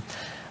brought in.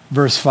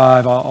 Verse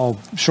 5, I'll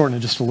shorten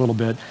it just a little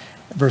bit.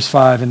 Verse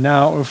 5, "And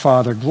now, O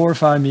Father,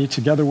 glorify me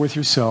together with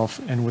yourself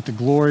and with the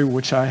glory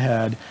which I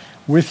had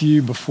with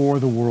you before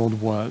the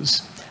world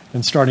was."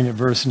 And starting at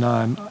verse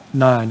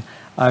 9,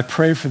 "I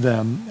pray for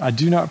them. I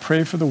do not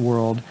pray for the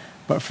world,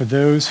 but for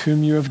those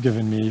whom you have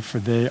given me, for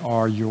they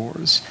are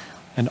yours.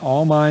 And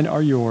all mine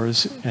are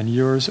yours, and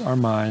yours are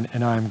mine,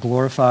 and I am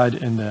glorified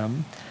in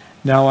them.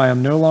 Now I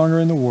am no longer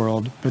in the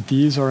world, but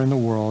these are in the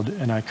world,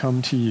 and I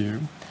come to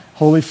you.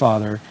 Holy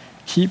Father,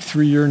 keep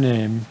through your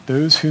name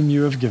those whom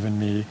you have given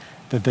me,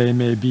 that they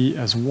may be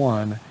as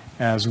one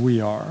as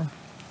we are."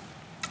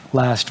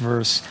 Last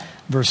verse,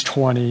 verse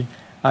 20,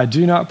 "I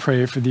do not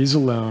pray for these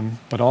alone,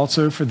 but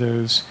also for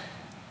those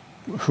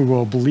who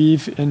will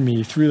believe in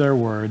me through their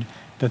word,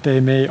 that they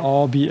may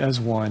all be as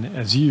one,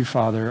 as you,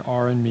 Father,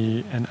 are in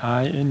me, and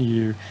I in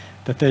you,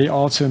 that they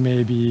also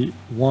may be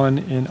one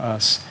in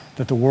us,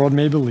 that the world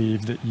may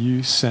believe that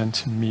you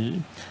sent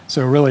me."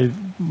 So really,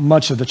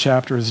 much of the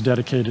chapter is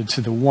dedicated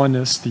to the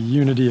oneness, the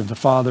unity of the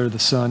Father, the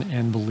Son,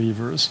 and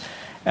believers.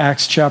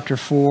 Acts chapter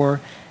 4,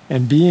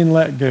 "And being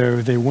let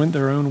go, they went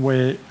their own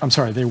way."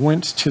 They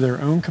went to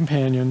their own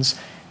companions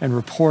and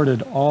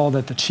reported all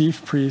that the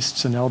chief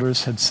priests and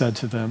elders had said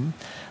to them.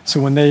 So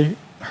when they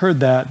heard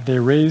that, they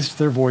raised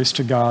their voice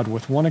to God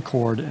with one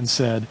accord and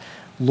said,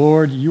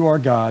 "Lord, you are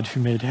God who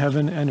made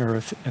heaven and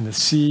earth and the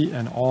sea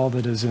and all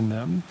that is in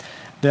them."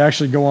 They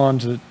actually go on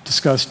to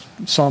discuss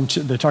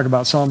they talk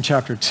about Psalm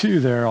chapter 2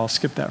 there. I'll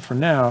skip that for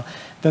now.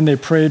 Then they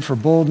prayed for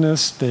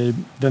boldness.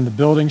 Then the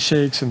building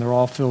shakes and they're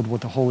all filled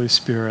with the Holy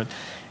Spirit.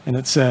 And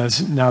it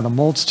says, "Now the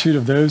multitude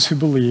of those who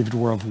believed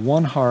were of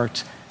one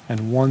heart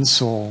and one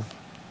soul.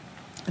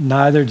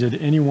 Neither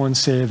did anyone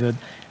say that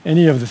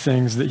any of the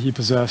things that he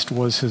possessed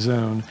was his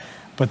own,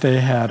 but they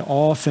had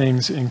all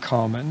things in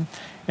common.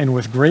 And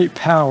with great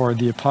power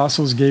the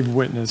apostles gave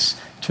witness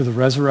to the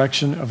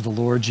resurrection of the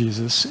Lord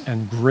Jesus,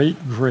 and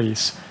great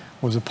grace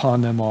was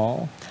upon them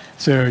all."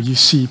 So you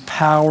see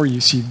power, you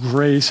see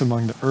grace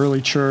among the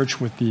early church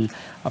with the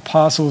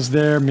apostles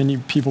there, many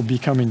people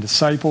becoming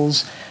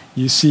disciples.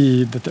 You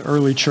see that the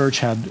early church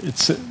had, it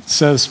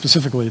says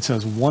specifically, it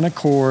says one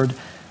accord,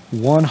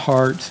 one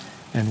heart,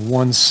 and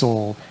one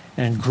soul,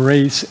 and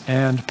grace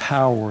and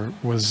power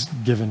was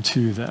given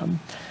to them.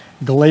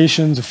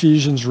 Galatians,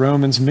 Ephesians,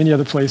 Romans, many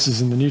other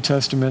places in the New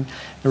Testament,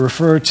 they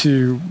refer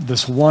to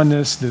this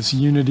oneness, this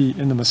unity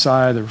in the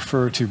Messiah. They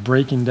refer to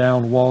breaking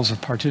down walls of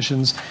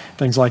partitions,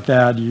 things like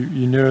that.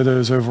 You know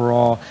those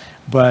overall.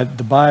 But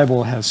the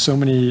Bible has so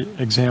many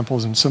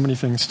examples and so many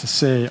things to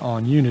say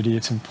on unity.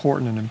 It's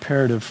important and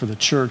imperative for the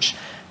church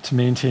to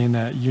maintain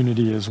that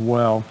unity as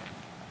well.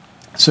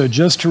 So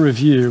just to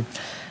review,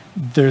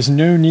 there's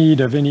no need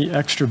of any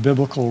extra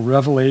biblical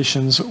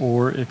revelations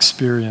or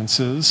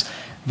experiences.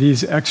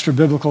 These extra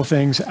biblical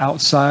things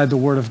outside the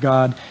Word of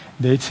God,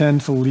 they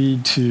tend to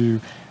lead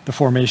to the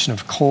formation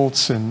of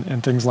cults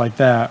and things like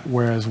that,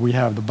 whereas we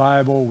have the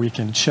Bible, we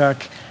can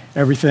check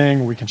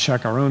everything, we can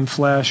check our own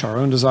flesh, our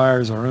own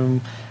desires, our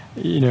own,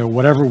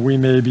 whatever we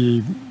may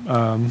be,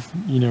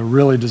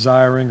 really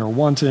desiring or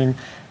wanting,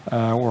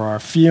 or our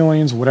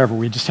feelings, whatever.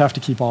 We just have to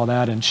keep all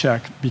that in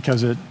check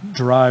because it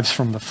derives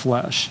from the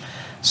flesh.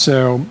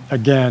 So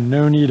again,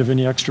 no need of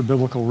any extra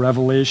biblical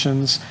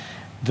revelations.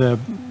 The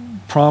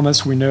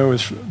promise we know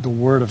is the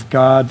Word of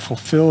God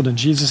fulfilled in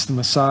Jesus the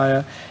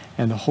Messiah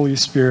and the Holy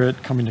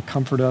Spirit coming to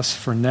comfort us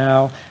for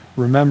now,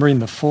 remembering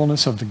the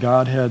fullness of the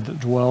Godhead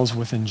that dwells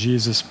within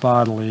Jesus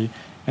bodily,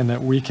 and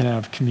that we can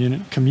have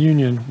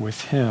communion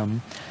with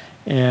Him.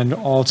 And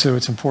also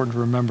it's important to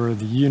remember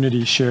the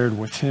unity shared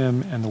with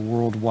Him and the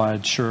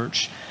worldwide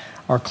church.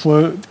 Our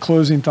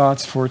closing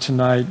thoughts for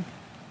tonight: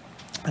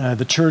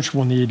 the church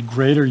will need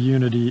greater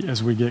unity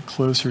as we get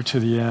closer to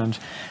the end.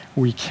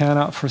 We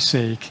cannot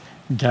forsake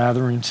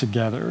gathering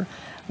together.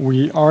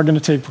 We are going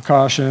to take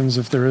precautions.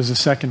 If there is a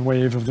second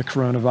wave of the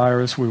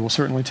coronavirus, we will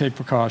certainly take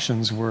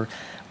precautions where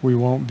we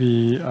won't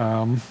be,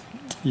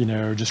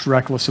 just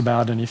reckless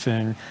about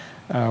anything.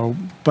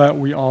 But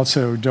we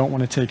also don't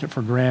want to take it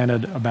for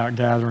granted about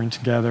gathering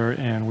together,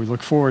 and we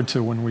look forward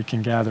to when we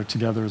can gather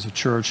together as a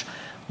church.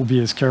 We'll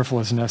be as careful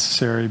as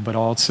necessary, but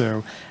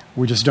also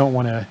we just don't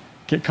want to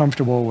get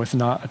comfortable with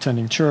not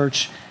attending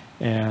church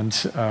and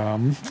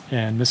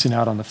missing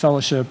out on the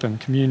fellowship and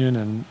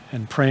communion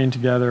and praying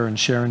together and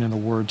sharing in the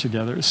Word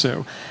together.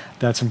 So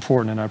that's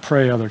important, and I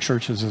pray other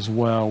churches as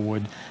well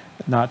would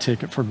not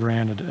take it for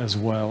granted as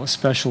well,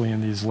 especially in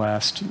these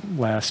last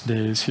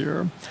days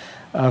here.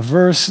 A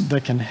verse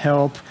that can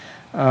help.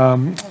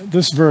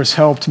 This verse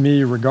helped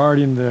me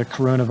regarding the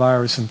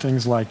coronavirus and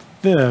things like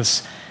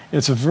this.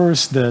 It's a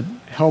verse that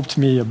helped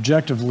me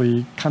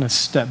objectively kind of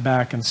step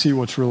back and see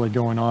what's really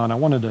going on. I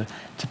wanted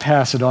to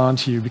pass it on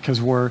to you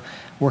because we're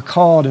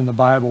called in the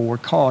Bible, we're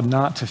called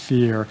not to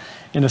fear.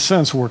 In a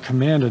sense, we're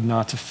commanded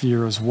not to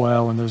fear as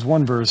well. And there's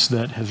one verse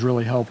that has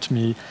really helped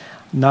me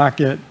not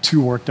get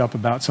too worked up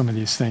about some of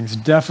these things.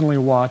 Definitely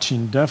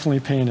watching, definitely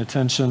paying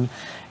attention.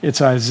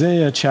 It's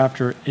Isaiah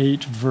chapter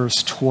 8,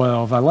 verse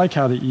 12. I like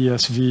how the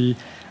ESV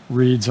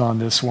reads on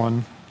this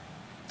one.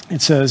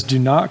 It says, "Do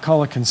not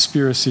call a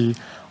conspiracy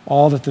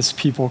all that this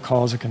people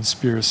calls a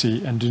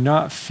conspiracy, and do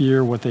not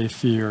fear what they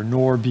fear,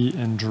 nor be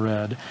in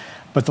dread.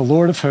 But the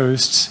Lord of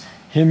hosts,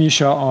 Him you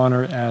shall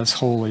honor as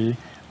holy.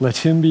 Let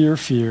Him be your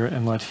fear,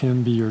 and let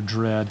Him be your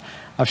dread."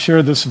 I've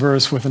shared this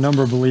verse with a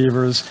number of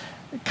believers,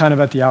 kind of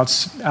at the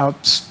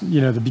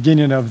the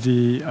beginning of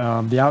the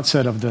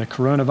outset of the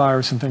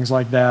coronavirus and things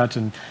like that,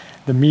 and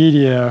the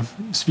media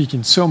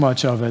speaking so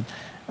much of it.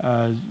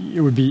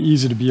 It would be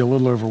easy to be a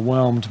little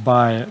overwhelmed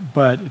by it,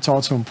 but it's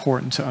also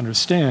important to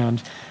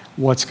understand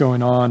what's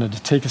going on and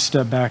to take a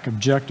step back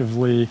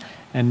objectively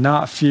and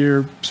not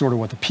fear sort of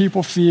what the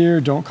people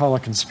fear. Don't call a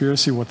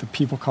conspiracy what the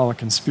people call a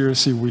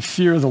conspiracy. We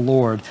fear the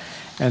Lord,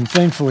 and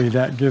thankfully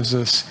that gives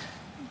us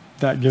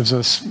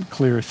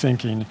clear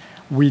thinking.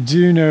 We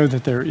do know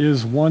that there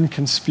is one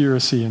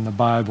conspiracy in the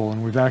Bible,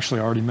 and we've actually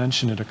already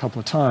mentioned it a couple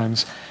of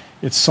times.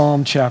 It's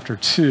Psalm chapter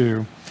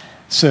 2.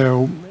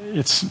 So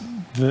it's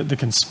the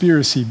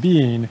conspiracy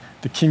being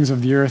the kings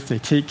of the earth, they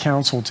take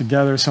counsel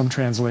together. Some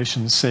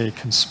translations say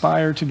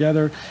conspire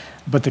together.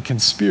 But the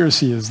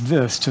conspiracy is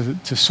this,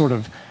 to sort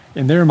of,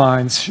 in their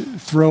minds,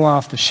 throw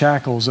off the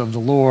shackles of the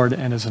Lord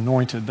and His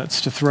anointed.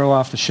 That's to throw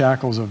off the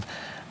shackles of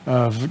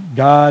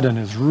God and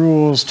His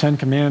rules, 10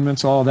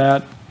 Commandments, all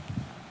that.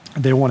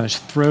 They want to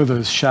throw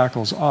those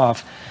shackles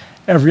off.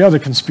 Every other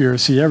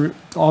conspiracy,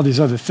 all these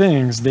other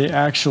things, they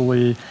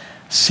actually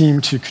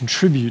seem to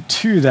contribute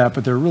to that,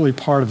 but they're really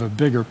part of a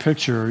bigger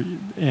picture.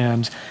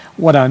 And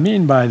what I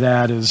mean by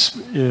that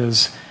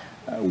is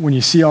when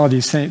you see all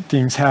these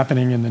things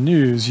happening in the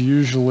news,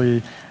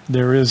 usually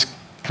there is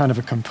kind of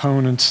a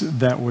component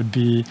that would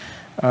be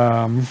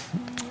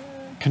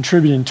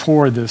contributing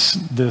toward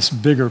this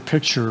bigger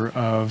picture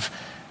of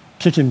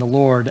kicking the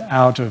Lord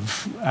out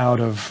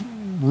of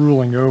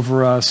ruling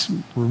over us,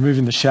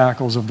 removing the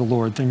shackles of the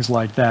Lord, things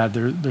like that.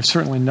 There's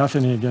certainly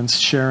nothing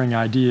against sharing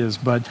ideas,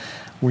 but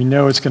we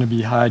know it's going to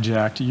be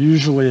hijacked.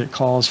 Usually it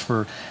calls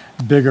for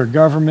bigger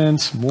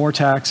government, more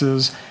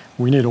taxes.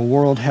 We need a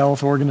World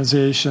Health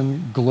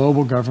Organization,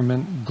 global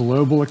government,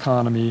 global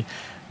economy,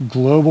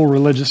 global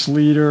religious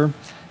leader,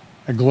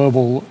 a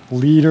global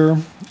leader,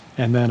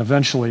 and then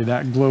eventually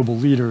that global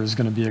leader is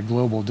going to be a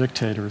global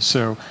dictator.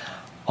 So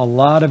a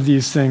lot of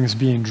these things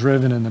being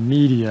driven in the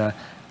media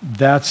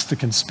that's the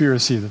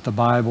conspiracy that the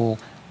Bible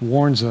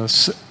warns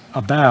us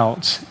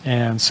about.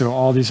 And so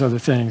all these other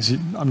things,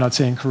 I'm not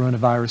saying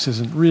coronavirus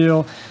isn't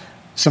real.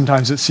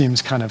 Sometimes it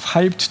seems kind of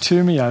hyped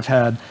to me. I've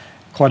had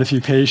quite a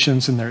few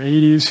patients in their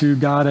 80s who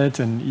got it,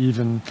 and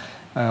even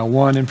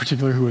one in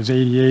particular who was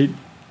 88,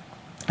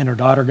 and her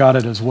daughter got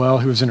it as well,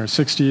 who was in her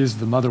 60s.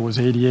 The mother was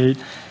 88,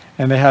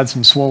 and they had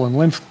some swollen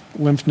lymph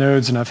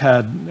nodes, and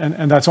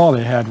and that's all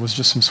they had was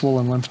just some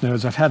swollen lymph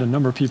nodes. I've had a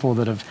number of people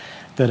that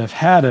have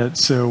had it.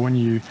 So when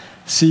you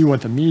see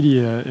what the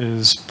media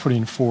is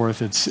putting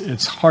forth,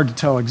 it's hard to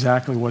tell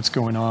exactly what's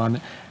going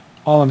on.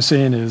 All I'm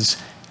saying is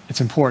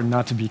it's important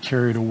not to be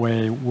carried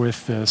away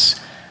with this.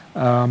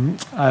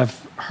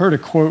 I've heard a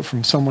quote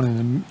from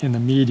someone in the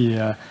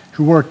media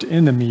who worked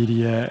in the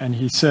media, and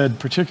he said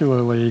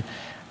particularly,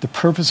 the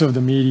purpose of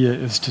the media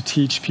is to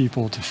teach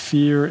people to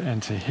fear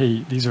and to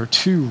hate. These are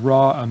two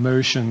raw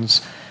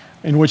emotions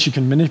in which you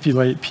can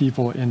manipulate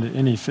people into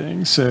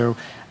anything. So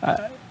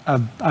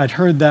I'd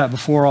heard that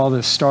before all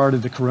this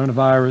started, the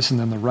coronavirus and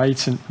then the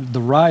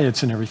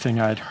riots and everything.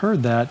 I'd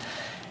heard that,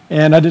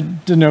 and I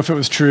didn't know if it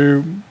was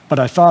true, but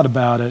I thought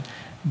about it.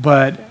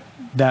 But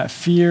that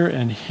fear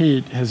and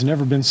hate has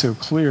never been so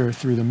clear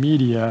through the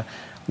media,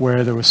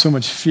 where there was so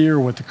much fear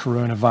with the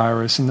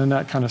coronavirus, and then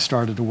that kind of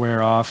started to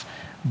wear off.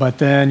 But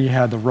then you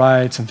had the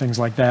riots and things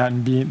like that,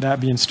 and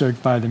being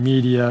stoked by the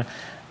media,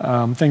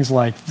 things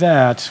like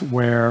that,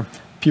 where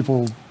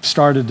people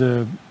started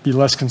to be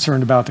less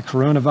concerned about the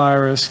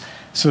coronavirus.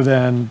 So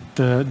then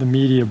the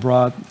media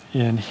brought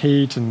in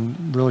hate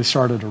and really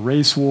started a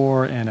race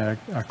war and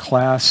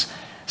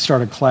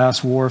started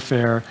class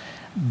warfare.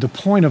 The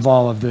point of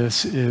all of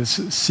this is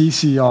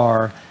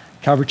CCR,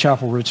 Calvary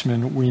Chapel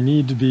Richmond, we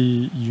need to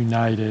be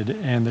united,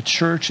 and the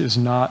church is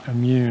not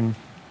immune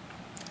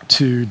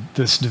to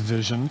this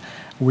division.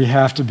 We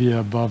have to be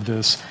above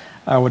this.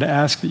 I would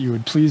ask that you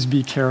would please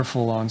be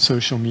careful on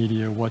social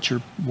media what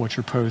you're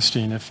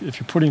posting. If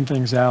you're putting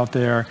things out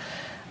there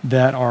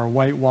that are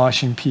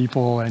whitewashing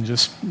people and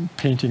just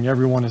painting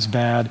everyone as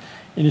bad,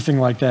 anything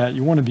like that,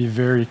 you want to be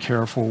very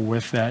careful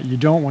with that. You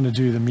don't want to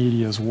do the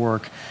media's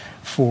work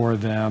for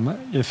them.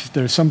 If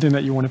there's something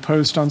that you want to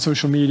post on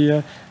social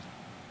media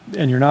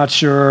and you're not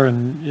sure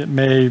and it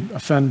may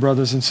offend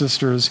brothers and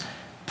sisters,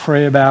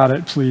 pray about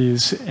it,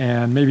 please,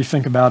 and maybe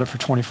think about it for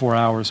 24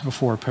 hours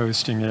before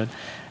posting it.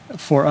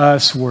 For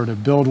us, we're to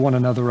build one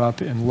another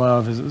up in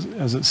love,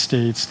 as it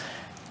states.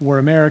 We're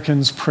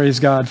Americans, praise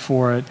God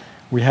for it.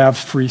 We have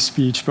free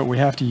speech, but we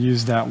have to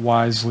use that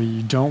wisely.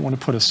 You don't want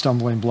to put a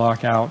stumbling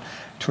block out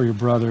to your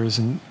brothers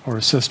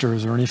or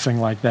sisters or anything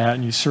like that,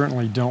 and you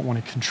certainly don't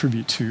want to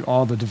contribute to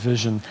all the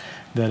division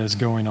that is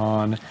going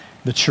on.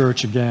 The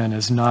church, again,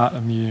 is not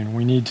immune.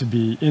 We need to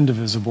be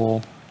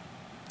indivisible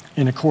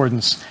in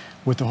accordance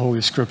with the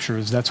Holy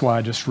Scriptures. That's why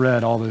I just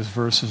read all those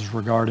verses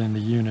regarding the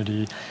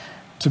unity.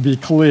 To be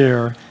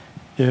clear,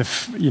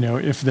 if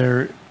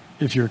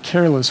you're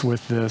careless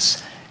with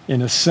this,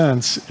 in a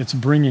sense, it's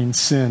bringing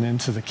sin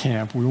into the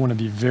camp. We want to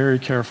be very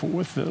careful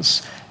with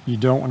this. You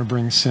don't want to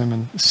bring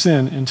sin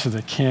into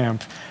the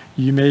camp.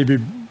 You may be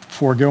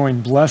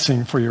foregoing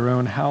blessing for your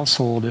own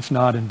household, if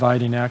not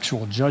inviting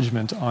actual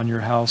judgment on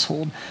your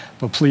household.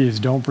 But please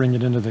don't bring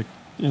it into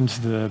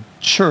the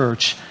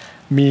church,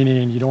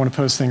 meaning you don't want to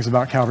post things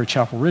about Calvary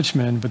Chapel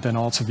Richmond, but then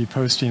also be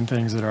posting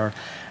things that are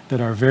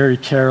very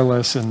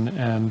careless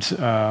and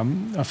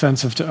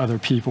offensive to other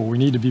people. We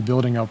need to be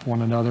building up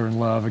one another in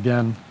love.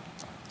 Again,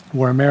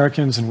 we're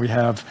Americans, and we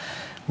have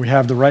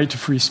the right to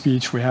free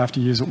speech. We have to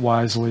use it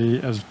wisely.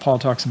 As Paul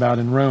talks about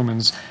in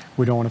Romans,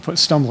 we don't want to put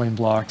stumbling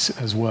blocks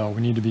as well.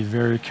 We need to be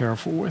very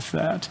careful with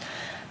that.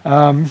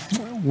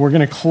 We're going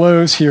to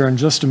close here in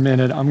just a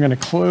minute. I'm going to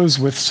close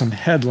with some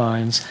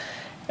headlines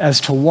as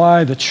to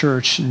why the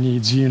church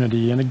needs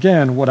unity. And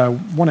again, what I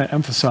want to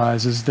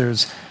emphasize is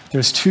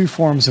there's two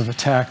forms of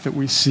attack that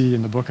we see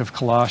in the book of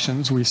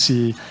Colossians. We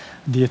see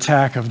the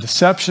attack of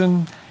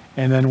deception,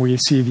 and then we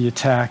see the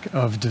attack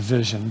of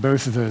division.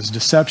 Both of those,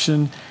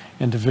 deception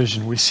and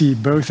division, we see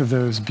both of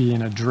those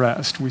being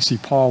addressed. We see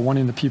Paul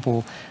wanting the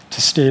people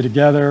to stay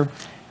together,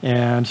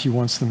 and he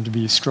wants them to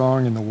be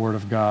strong in the Word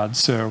of God.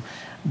 So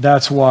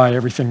that's why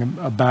everything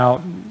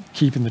about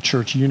keeping the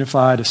church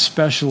unified,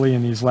 especially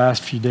in these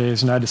last few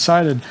days. And I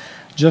decided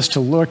just to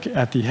look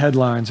at the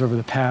headlines over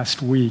the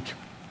past week.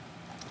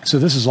 So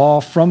this is all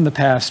from the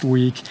past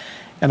week,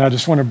 and I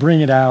just want to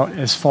bring it out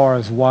as far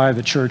as why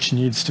the church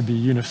needs to be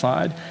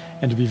unified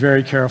and to be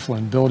very careful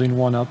in building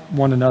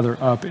one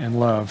another up in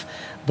love.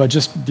 But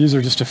these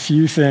are just a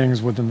few things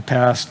within the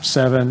past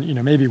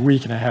 7, maybe a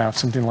week and a half,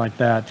 something like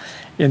that.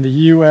 In the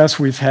U.S.,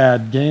 we've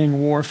had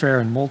gang warfare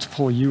in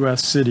multiple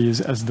U.S. cities.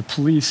 As the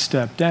police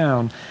step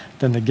down,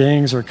 then the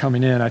gangs are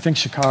coming in. I think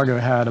Chicago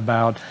had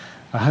about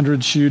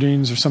 100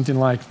 shootings or something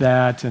like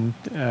that, and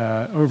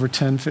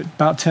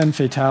about 10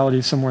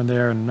 fatalities somewhere in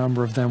there, and a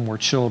number of them were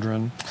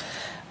children.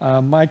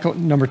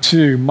 Number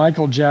 2,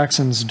 Michael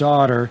Jackson's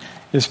daughter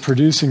is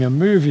producing a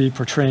movie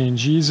portraying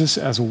Jesus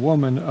as a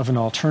woman of an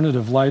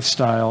alternative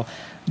lifestyle.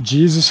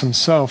 Jesus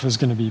himself is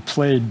going to be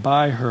played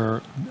by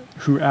her,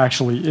 who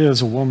actually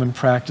is a woman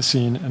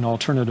practicing an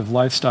alternative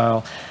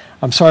lifestyle.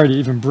 I'm sorry to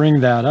even bring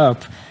that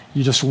up.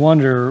 You just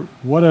wonder,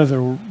 what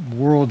other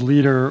world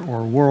leader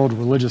or world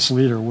religious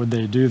leader would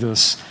they do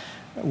this?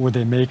 Would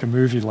they make a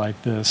movie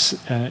like this?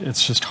 And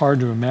it's just hard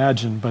to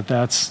imagine, but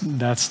that's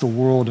the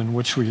world in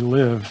which we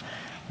live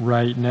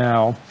right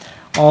now.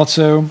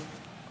 Also,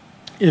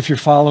 if you're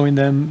following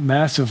them,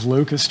 massive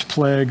locust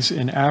plagues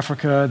in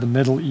Africa, the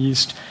Middle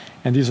East,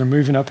 and these are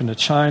moving up into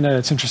China.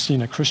 It's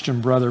interesting, a Christian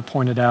brother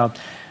pointed out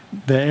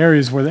the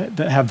areas where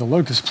that have the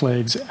locust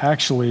plagues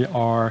actually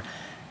are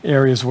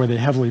areas where they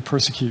heavily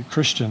persecute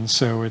Christians.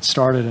 So it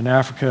started in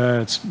Africa,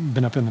 it's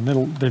been up in the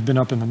middle, they've been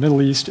up in the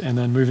Middle East, and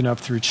then moving up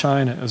through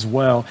China as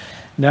well.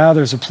 Now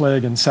there's a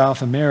plague in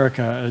South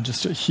America,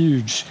 just a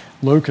huge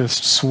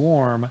locust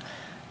swarm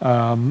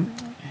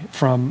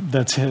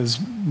that has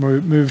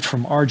moved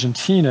from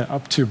Argentina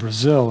up to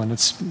Brazil, and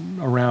it's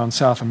around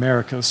South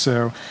America.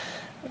 So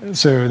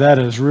that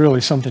is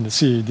really something to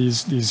see.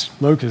 These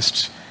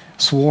locust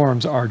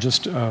swarms are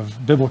just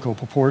of biblical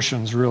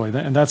proportions, really,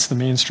 and that's the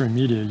mainstream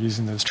media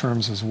using those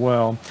terms as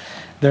well.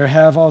 There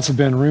have also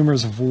been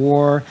rumors of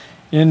war,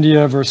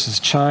 India versus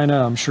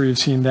China, I'm sure you've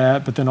seen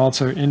that, but then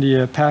also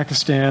India,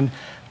 Pakistan.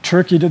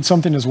 Turkey did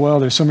something as well.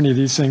 There's so many of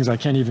these things, I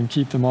can't even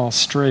keep them all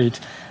straight,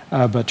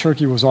 but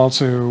Turkey was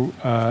also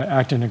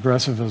acting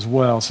aggressive as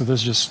well, so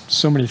there's just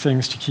so many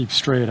things to keep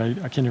straight. I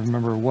can't even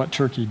remember what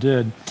Turkey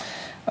did.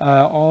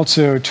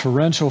 Also,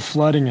 torrential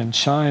flooding in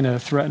China,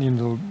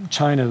 threatening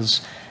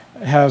China's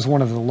has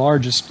one of the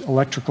largest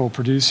electrical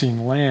producing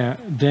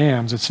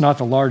dams. It's not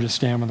the largest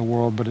dam in the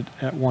world, but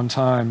at one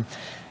time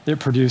it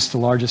produced the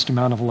largest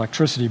amount of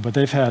electricity. But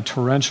they've had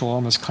torrential,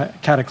 almost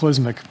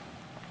cataclysmic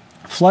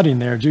flooding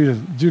there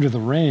due to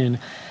the rain.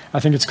 I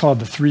think it's called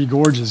the Three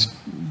Gorges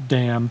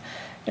Dam.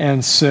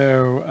 And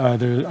so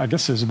I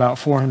guess there's about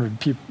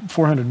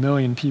 400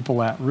 million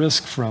people at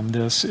risk from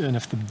this. And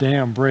if the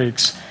dam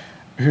breaks,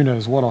 who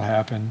knows what'll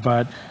happen.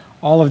 But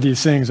all of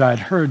these things, I'd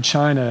heard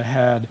China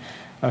had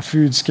a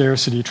food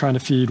scarcity, trying to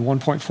feed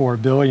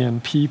 1.4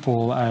 billion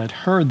people. I had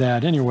heard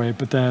that anyway,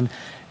 but then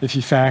if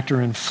you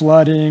factor in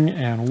flooding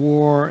and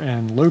war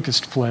and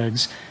locust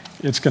plagues,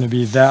 it's going to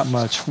be that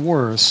much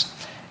worse.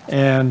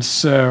 And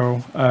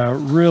so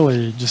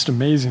really just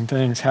amazing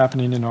things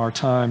happening in our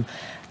time.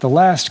 The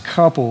last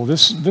couple,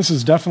 this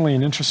is definitely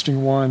an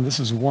interesting one.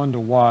 This is one to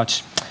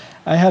watch.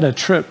 I had a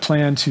trip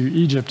planned to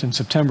Egypt in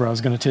September. I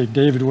was going to take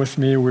David with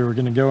me. We were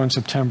going to go in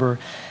September.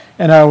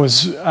 And I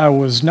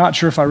was not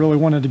sure if I really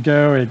wanted to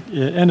go. It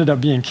ended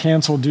up being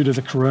canceled due to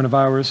the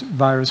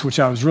coronavirus, which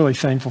I was really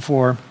thankful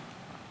for.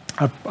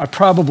 I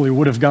probably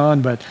would have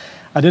gone, but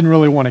I didn't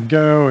really want to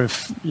go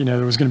if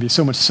there was going to be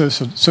so much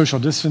social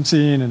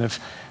distancing and if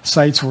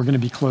sites were going to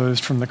be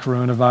closed from the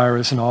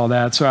coronavirus and all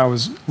that. So I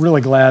was really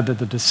glad that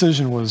the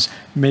decision was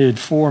made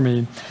for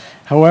me.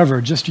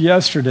 However, just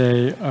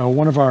yesterday,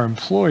 one of our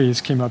employees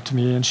came up to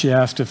me and she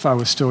asked if I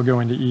was still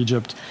going to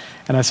Egypt.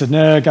 And I said,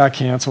 no, it got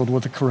canceled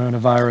with the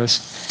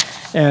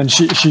coronavirus. And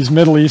she's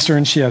Middle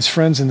Eastern. She has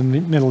friends in the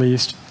Middle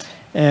East.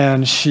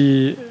 And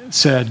she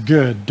said,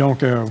 good, don't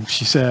go.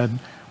 She said,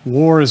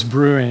 war is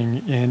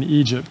brewing in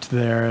Egypt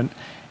there.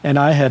 And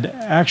I had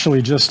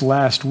actually just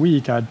last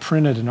week, I'd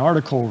printed an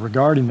article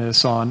regarding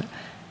this on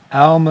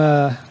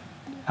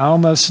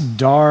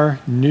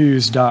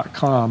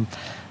almasdarnews.com.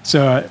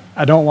 So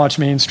I don't watch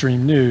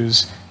mainstream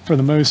news for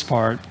the most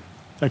part,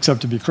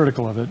 except to be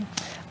critical of it.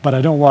 But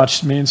I don't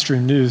watch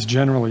mainstream news,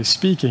 generally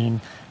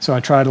speaking, so I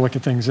try to look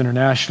at things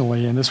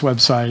internationally, and this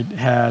website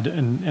had,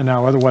 and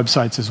now other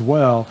websites as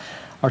well,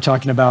 are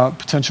talking about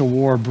potential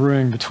war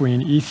brewing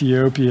between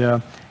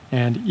Ethiopia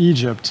and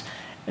Egypt.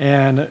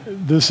 And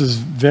this is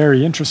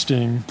very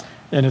interesting,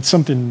 and it's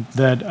something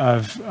that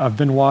I've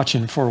been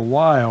watching for a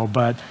while,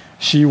 but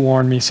she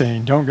warned me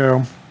saying, don't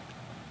go,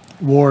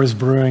 war is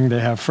brewing, they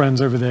have friends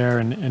over there,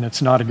 and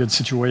it's not a good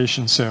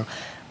situation. So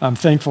I'm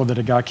thankful that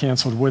it got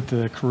canceled with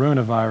the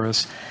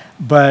coronavirus.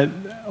 But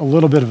a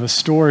little bit of a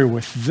story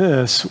with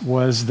this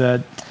was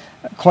that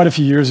quite a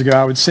few years ago,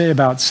 I would say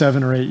about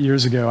 7 or 8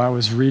 years ago, I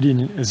was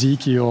reading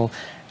Ezekiel,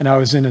 and I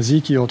was in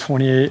Ezekiel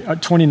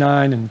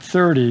 29 and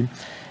 30.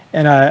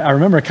 And I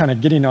remember kind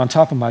of getting on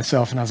top of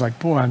myself, and I was like,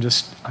 boy, I'm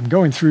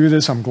going through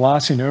this, I'm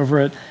glossing over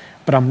it,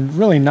 but I'm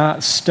really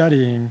not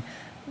studying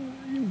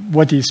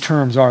what these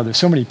terms are. There's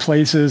so many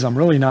places, I'm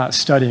really not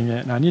studying it,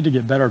 and I need to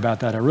get better about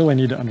that. I really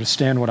need to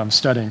understand what I'm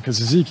studying, because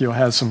Ezekiel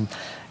has some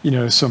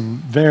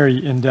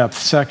very in-depth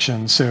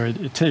sections, so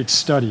it takes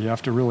study. You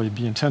have to really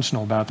be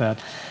intentional about that.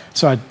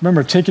 So I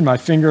remember taking my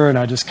finger, and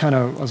I just kind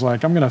of was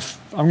like, I'm gonna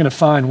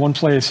find one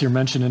place here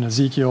mentioned in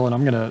Ezekiel, and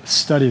I'm gonna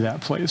study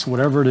that place,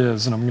 whatever it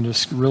is, and I'm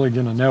just really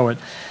gonna know it.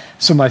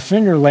 So my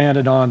finger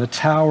landed on the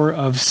Tower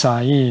of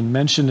Syene,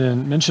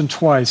 mentioned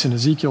twice in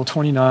Ezekiel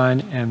 29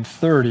 and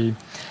 30.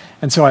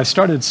 And so I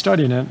started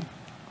studying it,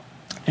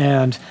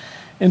 and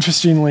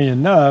interestingly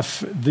enough,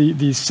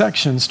 these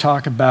sections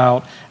talk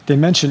about, they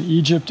mention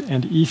Egypt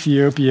and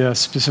Ethiopia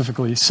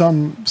specifically.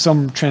 Some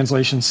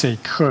translations say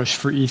Cush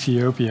for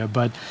Ethiopia,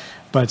 but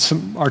but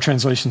our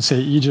translations say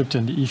Egypt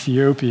and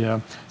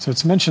Ethiopia. So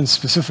it's mentioned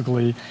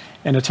specifically,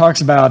 and it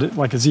talks about it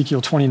like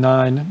Ezekiel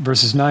 29,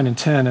 verses 9 and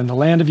 10, and the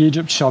land of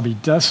Egypt shall be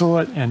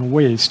desolate and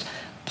waste.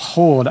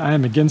 Behold, I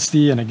am against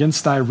thee and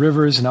against thy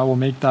rivers, and I will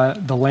make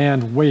the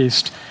land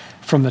waste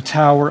from the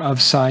tower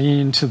of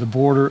Syene to the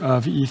border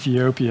of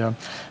Ethiopia.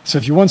 So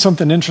if you want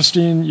something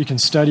interesting, you can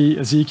study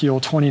Ezekiel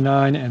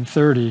 29 and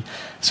 30.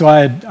 So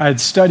I had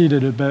studied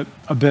it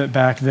a bit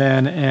back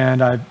then,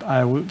 and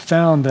I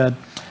found that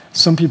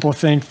some people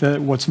think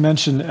that what's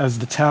mentioned as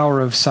the Tower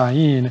of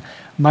Syene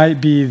might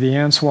be the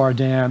Answar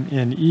Dam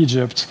in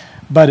Egypt,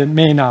 but it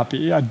may not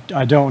be.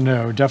 I don't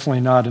know.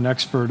 Definitely not an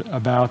expert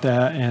about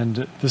that,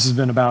 and this has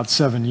been about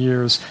 7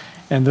 years,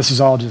 and this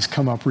has all just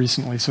come up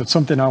recently. So it's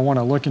something I want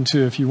to look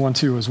into if you want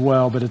to as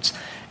well, but it's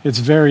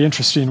very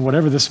interesting.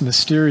 Whatever this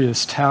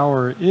mysterious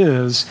tower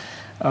is,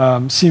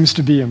 seems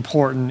to be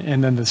important,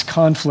 and then this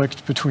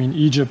conflict between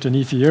Egypt and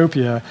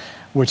Ethiopia,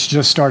 which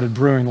just started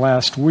brewing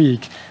last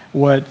week.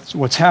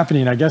 What's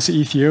happening, I guess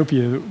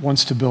Ethiopia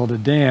wants to build a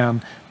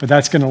dam, but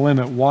that's going to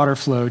limit water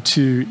flow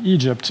to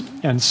Egypt,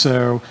 and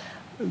so,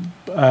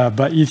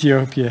 but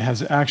Ethiopia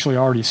has actually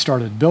already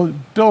started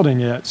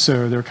building it,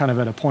 so they're kind of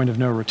at a point of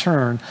no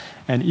return,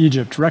 and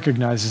Egypt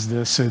recognizes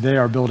this, so they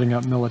are building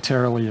up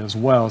militarily as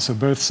well. So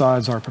both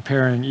sides are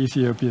preparing.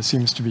 Ethiopia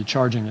seems to be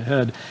charging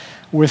ahead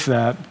with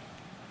that.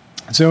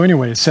 So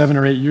anyway, 7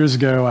 or 8 years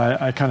ago,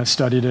 I kind of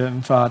studied it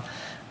and thought,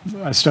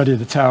 I studied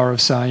the Tower of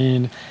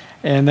Syene.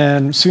 And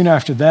then soon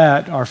after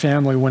that, our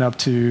family went up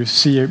to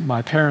see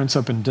my parents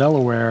up in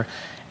Delaware,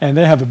 and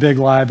they have a big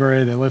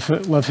library. They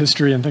love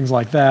history and things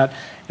like that.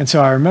 And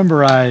so I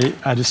remember I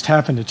just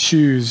happened to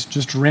choose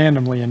just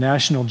randomly a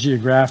National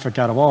Geographic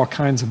out of all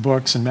kinds of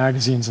books and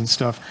magazines and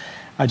stuff.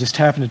 I just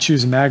happened to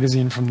choose a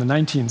magazine from the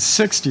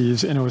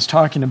 1960s, and it was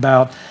talking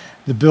about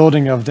the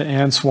building of the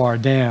Answar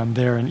Dam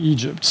there in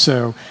Egypt.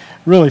 So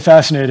really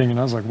fascinating, and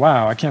I was like,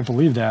 wow, I can't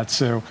believe that.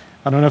 So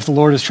I don't know if the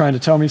Lord is trying to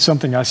tell me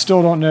something. I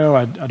still don't know.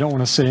 I don't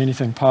want to say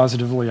anything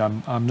positively.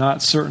 I'm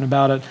not certain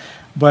about it,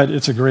 but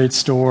it's a great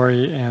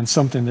story and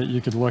something that you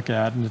could look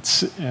at.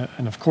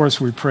 And of course,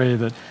 we pray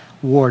that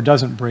war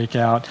doesn't break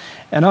out.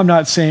 And I'm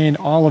not saying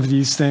all of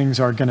these things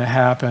are going to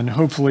happen.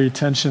 Hopefully,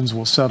 tensions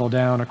will settle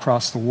down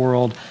across the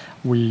world.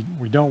 We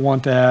don't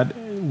want that.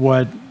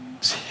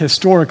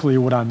 Historically,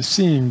 what I'm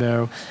seeing,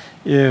 though,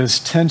 is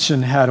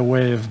tension had a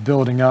way of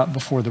building up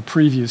before the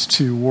previous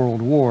 2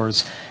 world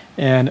wars.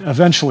 And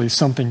eventually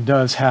something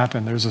does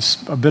happen. There's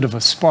a bit of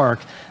a spark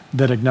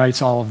that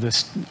ignites all of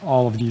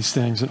these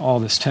things and all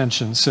this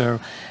tension. So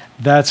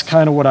that's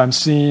kind of what I'm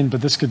seeing,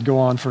 but this could go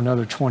on for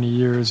another 20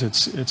 years.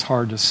 It's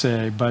hard to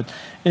say. But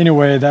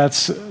anyway,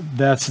 that's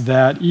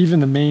that. Even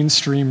the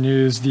mainstream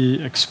news,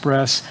 the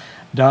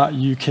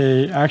Express.uk,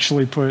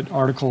 actually put an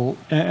article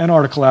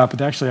out, but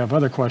they actually have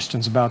other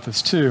questions about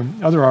this too.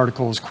 Other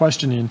articles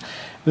questioning,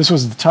 this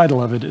was the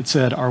title of it. It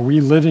said, "Are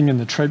we living in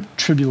the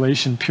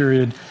tribulation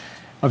period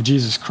of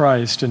Jesus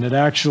Christ?" And it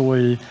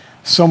actually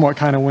somewhat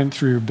kind of went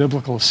through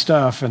biblical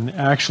stuff and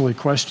actually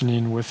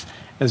questioning, with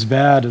as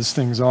bad as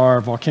things are,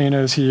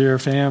 volcanoes here,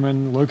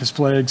 famine, locust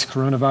plagues,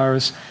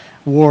 coronavirus,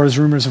 wars,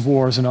 rumors of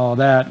wars, and all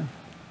that,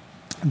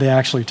 they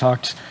actually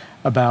talked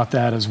about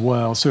that as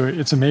well. So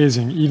it's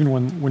amazing. Even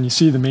when you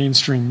see the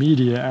mainstream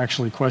media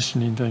actually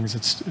questioning things,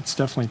 it's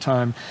definitely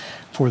time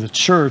for the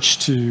church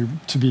to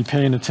be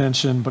paying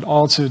attention, but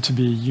also to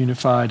be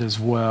unified as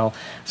well.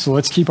 So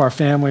let's keep our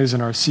families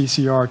in our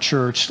CCR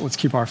church. Let's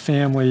keep our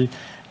family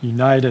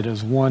united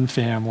as one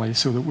family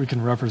so that we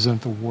can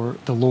represent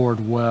the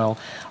Lord well.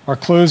 Our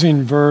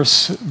closing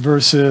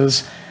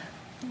verses,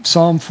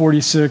 Psalm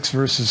 46,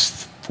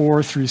 verses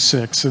 4 through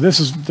 6. So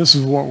this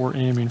is what we're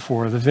aiming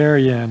for, the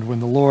very end, when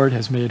the Lord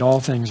has made all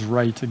things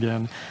right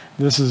again.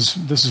 This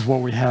is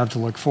what we have to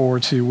look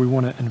forward to. We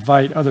want to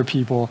invite other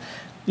people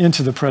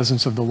into the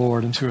presence of the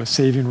Lord, into a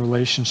saving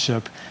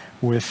relationship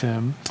with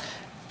him.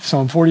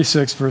 Psalm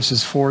 46,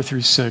 verses 4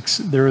 through 6.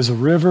 "There is a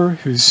river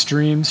whose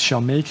streams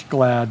shall make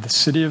glad the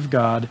city of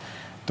God,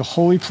 the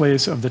holy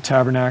place of the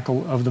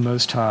tabernacle of the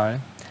Most High.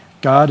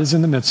 God is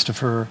in the midst of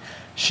her.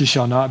 She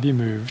shall not be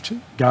moved.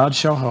 God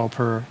shall help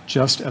her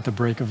just at the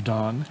break of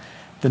dawn.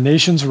 The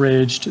nations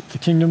raged, the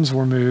kingdoms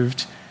were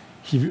moved.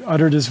 He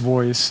uttered his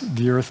voice,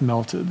 the earth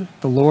melted.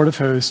 The Lord of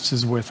hosts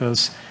is with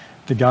us.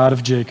 The God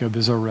of Jacob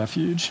is our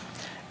refuge."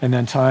 And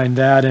then tying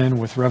that in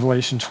with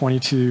Revelation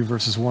 22,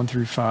 verses 1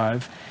 through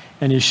 5.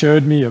 "And he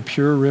showed me a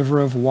pure river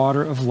of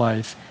water of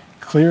life,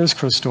 clear as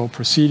crystal,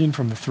 proceeding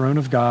from the throne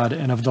of God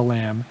and of the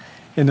Lamb.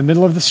 In the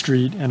middle of the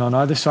street and on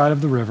either side of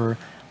the river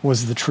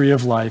was the tree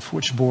of life,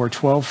 which bore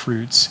 12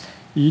 fruits,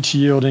 each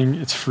yielding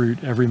its fruit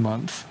every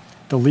month.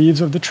 The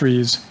leaves of the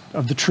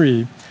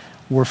tree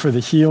were for the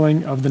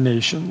healing of the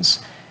nations.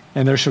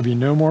 And there shall be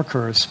no more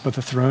curse, but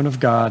the throne of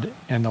God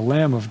and the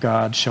Lamb of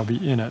God shall be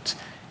in it,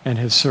 and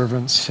his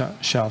servants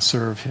shall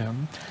serve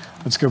him."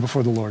 Let's go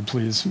before the Lord,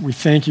 please. We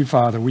thank you,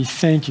 Father. We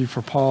thank you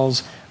for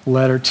Paul's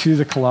letter to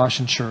the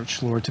Colossian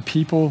church, Lord, to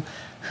people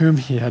whom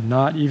he had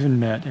not even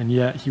met, and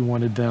yet he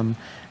wanted them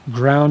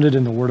grounded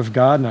in the Word of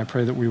God. And I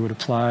pray that we would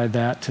apply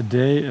that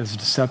today, as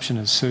deception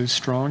is so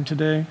strong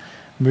today,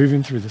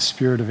 moving through the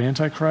spirit of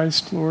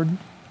Antichrist, Lord.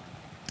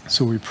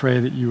 So we pray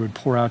that you would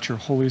pour out your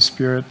Holy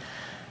Spirit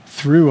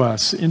through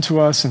us, into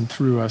us and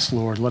through us,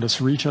 Lord. Let us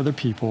reach other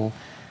people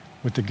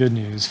with the good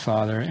news,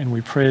 Father. And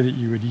we pray that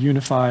you would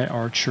unify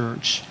our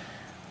church.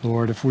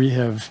 Lord, if we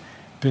have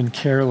been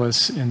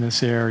careless in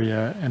this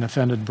area and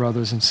offended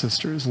brothers and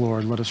sisters,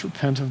 Lord, let us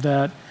repent of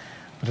that.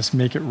 Let us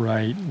make it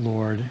right,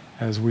 Lord,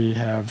 as we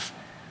have,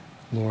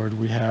 Lord,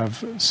 we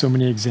have so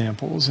many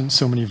examples and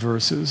so many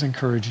verses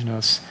encouraging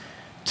us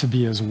to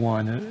be as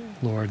one,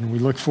 Lord. And we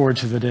look forward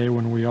to the day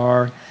when we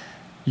are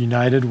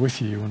united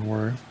with you,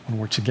 when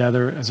we're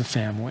together as a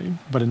family.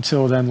 But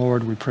until then,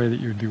 Lord, we pray that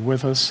you would be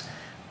with us.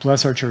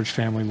 Bless our church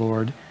family,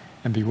 Lord,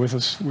 and be with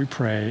us, we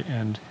pray,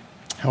 and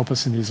help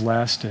us in these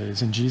last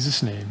days. In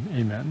Jesus' name,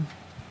 amen.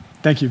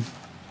 Thank you.